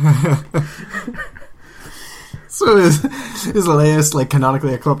 So is Linnaeus like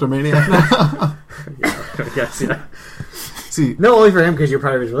canonically a kleptomaniac now? Yeah, I guess, yeah. See, No, only for him because you're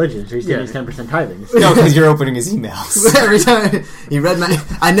part of his religion, so he's taking Yeah. his 10% tithing. No, because you're opening his emails. every time he read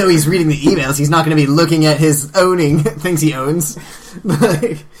I know he's reading the emails. He's not going to be looking at his owning things he owns.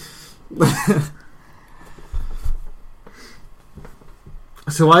 Like,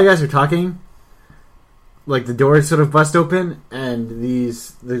 So while you guys are talking, like the doors sort of bust open, and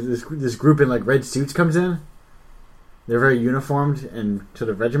this group in like red suits comes in. They're very uniformed and sort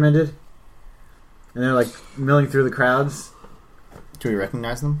of regimented, and they're like milling through the crowds. Do we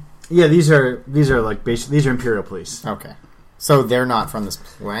recognize them? Yeah, these are like these are Imperial police. Okay. So they're not from this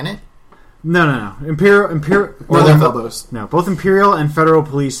planet? No. Imperial. or no, their elbows. No, both Imperial and Federal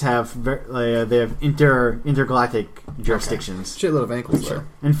police have they have intergalactic jurisdictions, Shitload of ankles though.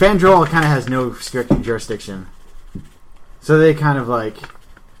 and Fandral kind of has no strict jurisdiction. So they kind of like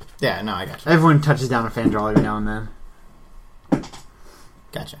Yeah, no, I gotcha. everyone touches down a Fandral every now and then.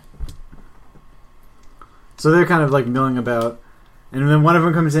 Gotcha. So they're kind of like milling about, and then one of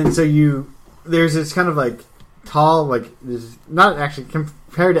them comes in. So there's this kind of like tall, like this, not actually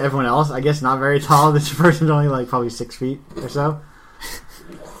compared to everyone else, I guess not very tall. This person's only like probably 6 feet or so.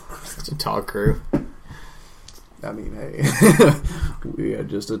 Such a tall crew. I mean, hey, we are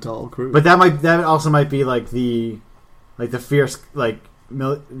just a tall crew. But that also might be like the fierce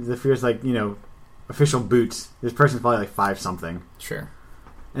the fierce official boots. This person's probably like 5-something, Sure.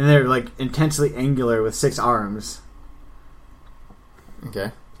 and they're like intensely angular with 6 arms.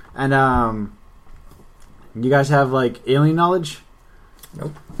 Okay. And you guys have like alien knowledge?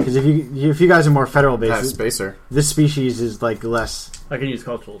 Nope. Because if you guys are more federal based, Spacer. this species is like less. I can use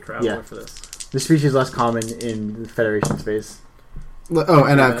cultural traveler Yeah. for this. This species is less common in the Federation space. Oh,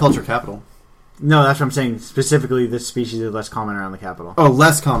 and culture capital. No, that's what I'm saying. Specifically, this species is less common around the capital. Oh,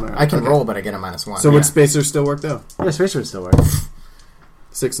 less common. I can Okay. roll, but I get a -1. So would Spacer still work though? Yeah, spacer would still work.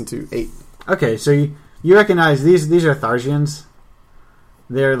 6 and 2, 8. Okay, so you recognize these are Tharsians.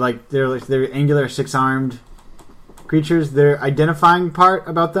 They're angular 6-armed creatures. Their identifying part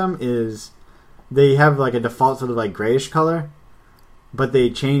about them is they have like a default sort of like grayish color, but they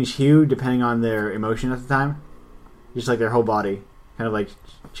change hue depending on their emotion at the time. Just like their whole body kind of like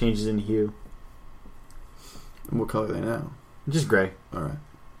changes in hue. And what color are they now? Just gray. All right.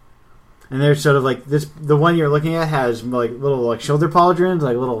 And they're sort of like this. The one you're looking at has like little like shoulder pauldrons,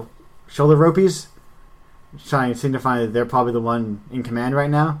 like little shoulder ropies, trying to signify that they're probably the one in command right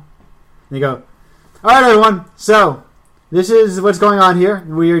now. And they go, "All right, everyone. So this is what's going on here.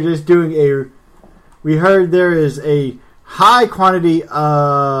 We are just doing We heard there is a high quantity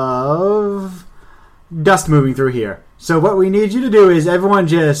of dust moving through here. So what we need you to do is everyone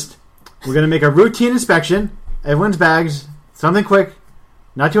we're going to make a routine inspection. Everyone's bags, something quick,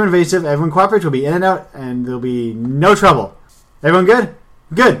 not too invasive. Everyone cooperates. We'll be in and out, and there'll be no trouble. Everyone good?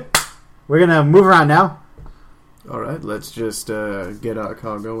 Good. We're going to move around now. All right, let's just get our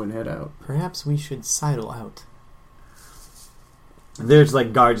cargo and head out. Perhaps we should sidle out. There's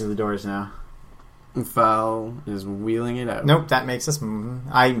like guards at the doors now. Val is wheeling it out. Nope, that makes us...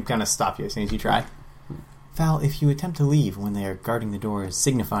 I'm going to stop you as soon as you try. Val, if you attempt to leave when they are guarding the doors,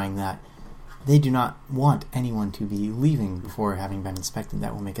 signifying that they do not want anyone to be leaving before having been inspected,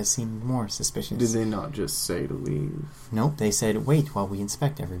 that will make us seem more suspicious. Did they not just say to leave? Nope, they said wait while we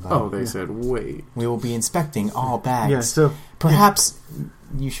inspect everybody. Oh, they said wait. We will be inspecting all bags. Yeah, so Perhaps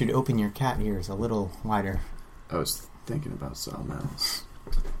you should open your cat ears a little wider. I was thinking about something else.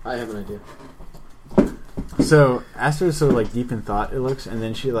 I have an idea. So Aster's sort of like deep in thought, it looks, and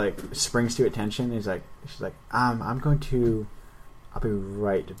then she like springs to attention. She's like, I'll be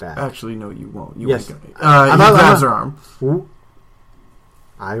right back. Actually, no, you won't. You Yes. ain't gonna. I'm He not- grabs her arm.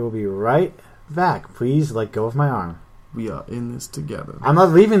 I will be right back. Please let go of my arm. We are in this together. I'm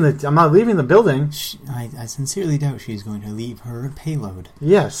not leaving the building. I sincerely doubt she's going to leave her payload.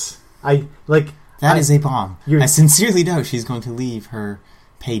 Yes. That is a bomb. You're- I sincerely doubt she's going to leave her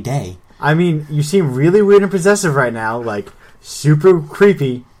payday. I mean, you seem really weird and possessive right now, like super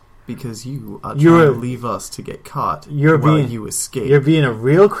creepy. Because you are You're- trying to leave us to get caught You're while being- you escape. You're being a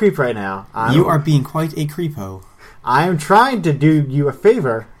real creep right now. You are being quite a creepo. I am trying to do you a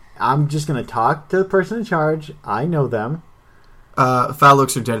favor. I'm just going to talk to the person in charge. I know them. Val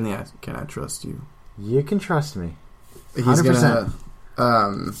looks her dead in the eye. Can I trust you? You can trust me. He's 100%.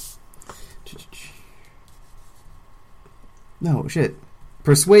 gonna... No, shit.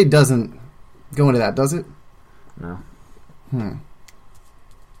 Persuade doesn't go into that, does it? No.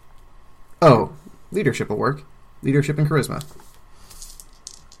 Oh, leadership will work. Leadership and charisma.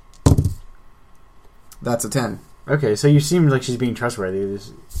 That's a 10. Okay, so you seem like she's being trustworthy.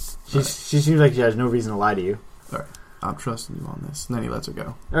 She seems like she has no reason to lie to you. Alright, I'm trusting you on this. And then he lets her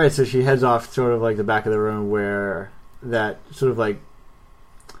go. Alright, so she heads off sort of like the back of the room where that sort of like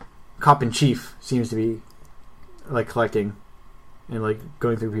cop in chief seems to be like collecting and like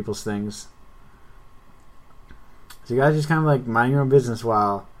going through people's things. So you guys just kind of like mind your own business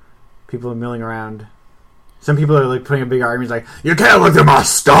while people are milling around. Some people are like putting a big argument like, "You can't look at my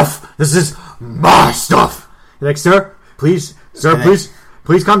stuff! This is my stuff!" You're like, "Sir, please,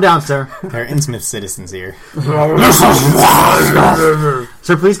 please calm down, sir." They're Innsmouth citizens here.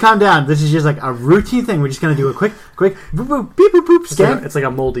 Sir, please calm down. This is just like a routine thing. We're just gonna do a quick boop boop beep boop boop scan. It's like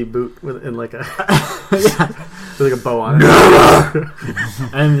a moldy boot in like a Yeah. with like a bow on it.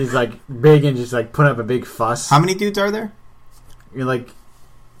 And he's like big and just like putting up a big fuss. How many dudes are there? You're like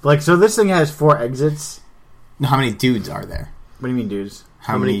so this thing has 4 exits. No, how many dudes are there? What do you mean, dudes?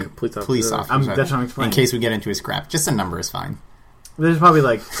 How many police police officers? officers are That's there? what I'm explaining. In case we get into a scrap. Just a number is fine. There's probably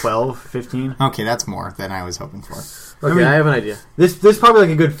like 12, 15. Okay, that's more than I was hoping for. Okay, I mean- I have an idea. There's probably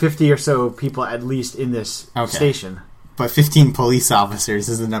like a good 50 or so people at least in this Okay. station. But 15 police officers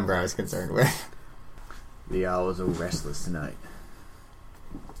is the number I was concerned with. The owls are restless tonight.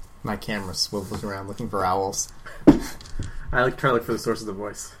 My camera swivels around looking for owls. I like try to look for the source of the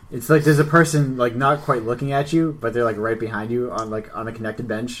voice. It's like there's a person like not quite looking at you, but they're like right behind you on a connected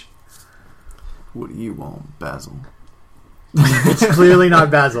bench. What do you want, Basil? It's clearly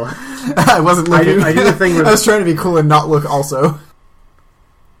not Basil. I wasn't looking. I did the thing where I was trying to be cool and not look also.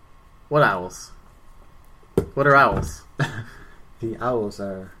 What owls? What are owls? The owls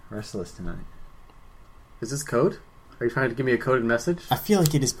are restless tonight. Is this code? Are you trying to give me a coded message? I feel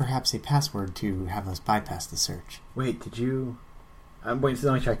like it is perhaps a password to have us bypass the search. Wait, did you? Wait,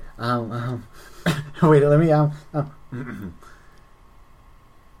 let me check. Wait, let me.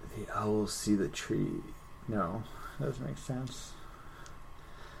 The owls see the tree. No, that doesn't make sense.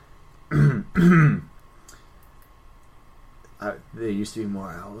 There used to be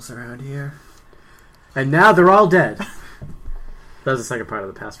more owls around here. And now they're all dead. That was the second part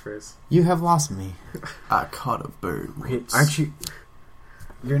of the passphrase. You have lost me. I caught a bird Wait, once. aren't you?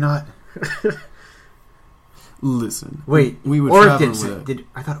 You're not. Listen. Wait, we would Oric travel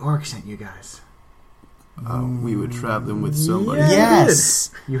I thought Oric sent you guys. we were traveling with somebody. Yeah. Yes,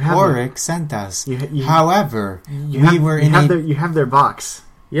 You have Oric sent us. You However, you we have, were you in have a... you have their box.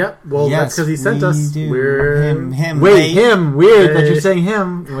 Yep. Well, that's because he sent we us. do. We're him. Wait, they- him. Weird that Hey. you're saying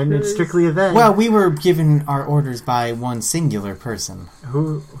him when it's strictly a they. Well, we were given our orders by one singular person.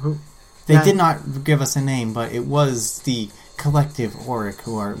 who? They That- did not give us a name, but it was the collective Oric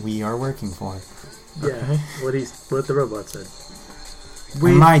we are working for. Yeah. Okay. What the robot said.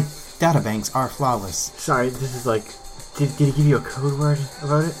 Wait. My databanks are flawless. Sorry, this is like. Did he give you a code word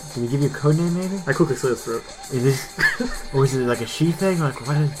about it? Did he give you a code name maybe? I quickly slit his throat. Is this, or was it like a she thing? Like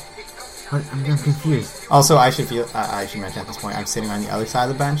what is? What, I'm confused. Also, I should mention at this point, I'm sitting on the other side of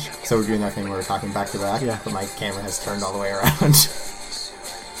the bench, so we're doing that thing where we're talking back to back, Yeah. but my camera has turned all the way around.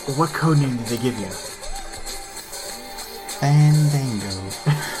 What code name did they give you? Fandango.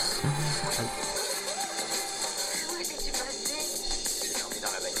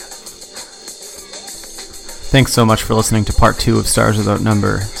 Thanks so much for listening to part 2 of Stars Without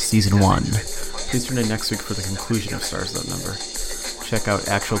Number, Season 1. Please tune in next week for the conclusion of Stars Without Number. Check out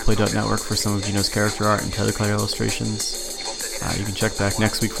ActualPlay.Network for some of Gino's character art and title card illustrations. You can check back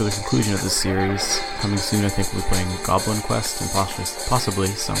next week for the conclusion of this series. Coming soon, I think we'll be playing Goblin Quest and possibly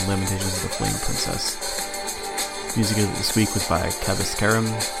some Lamentations of the Flame Princess. Music this week was by Kabis Karim,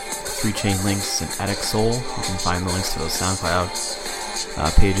 3 Chain Links, and Attic Soul. You can find the links to those SoundCloud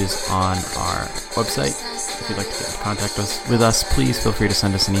pages on our website. If you'd like to get in contact with us, please feel free to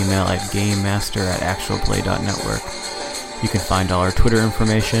send us an email at gamemaster@actualplay.network. You can find all our Twitter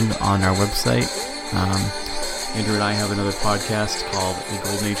information on our website. Andrew and I have another podcast called the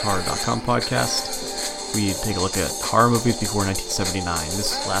GoldenAgeHorror.com podcast. We take a look at horror movies before 1979.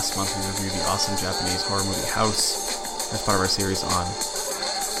 This last month we reviewed the awesome Japanese horror movie House as part of our series on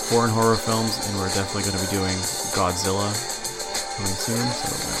foreign horror films, and we're definitely going to be doing Godzilla coming soon,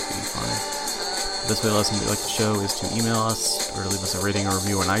 so that'll be fun. The best way to listen to like the show is to email us or to leave us a rating or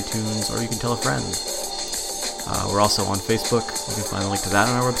review on iTunes, or you can tell a friend. We're also on Facebook. You can find the link to that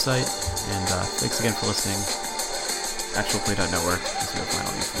on our website. And thanks again for listening. ActualPlay.Network is where you'll find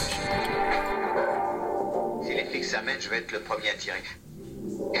all the information. Thank you. Si les flics s'amènent, je vais être le premier à tirer.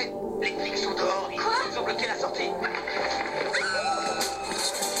 Hé, les flics sont dehors, ils ont bloqué la sortie.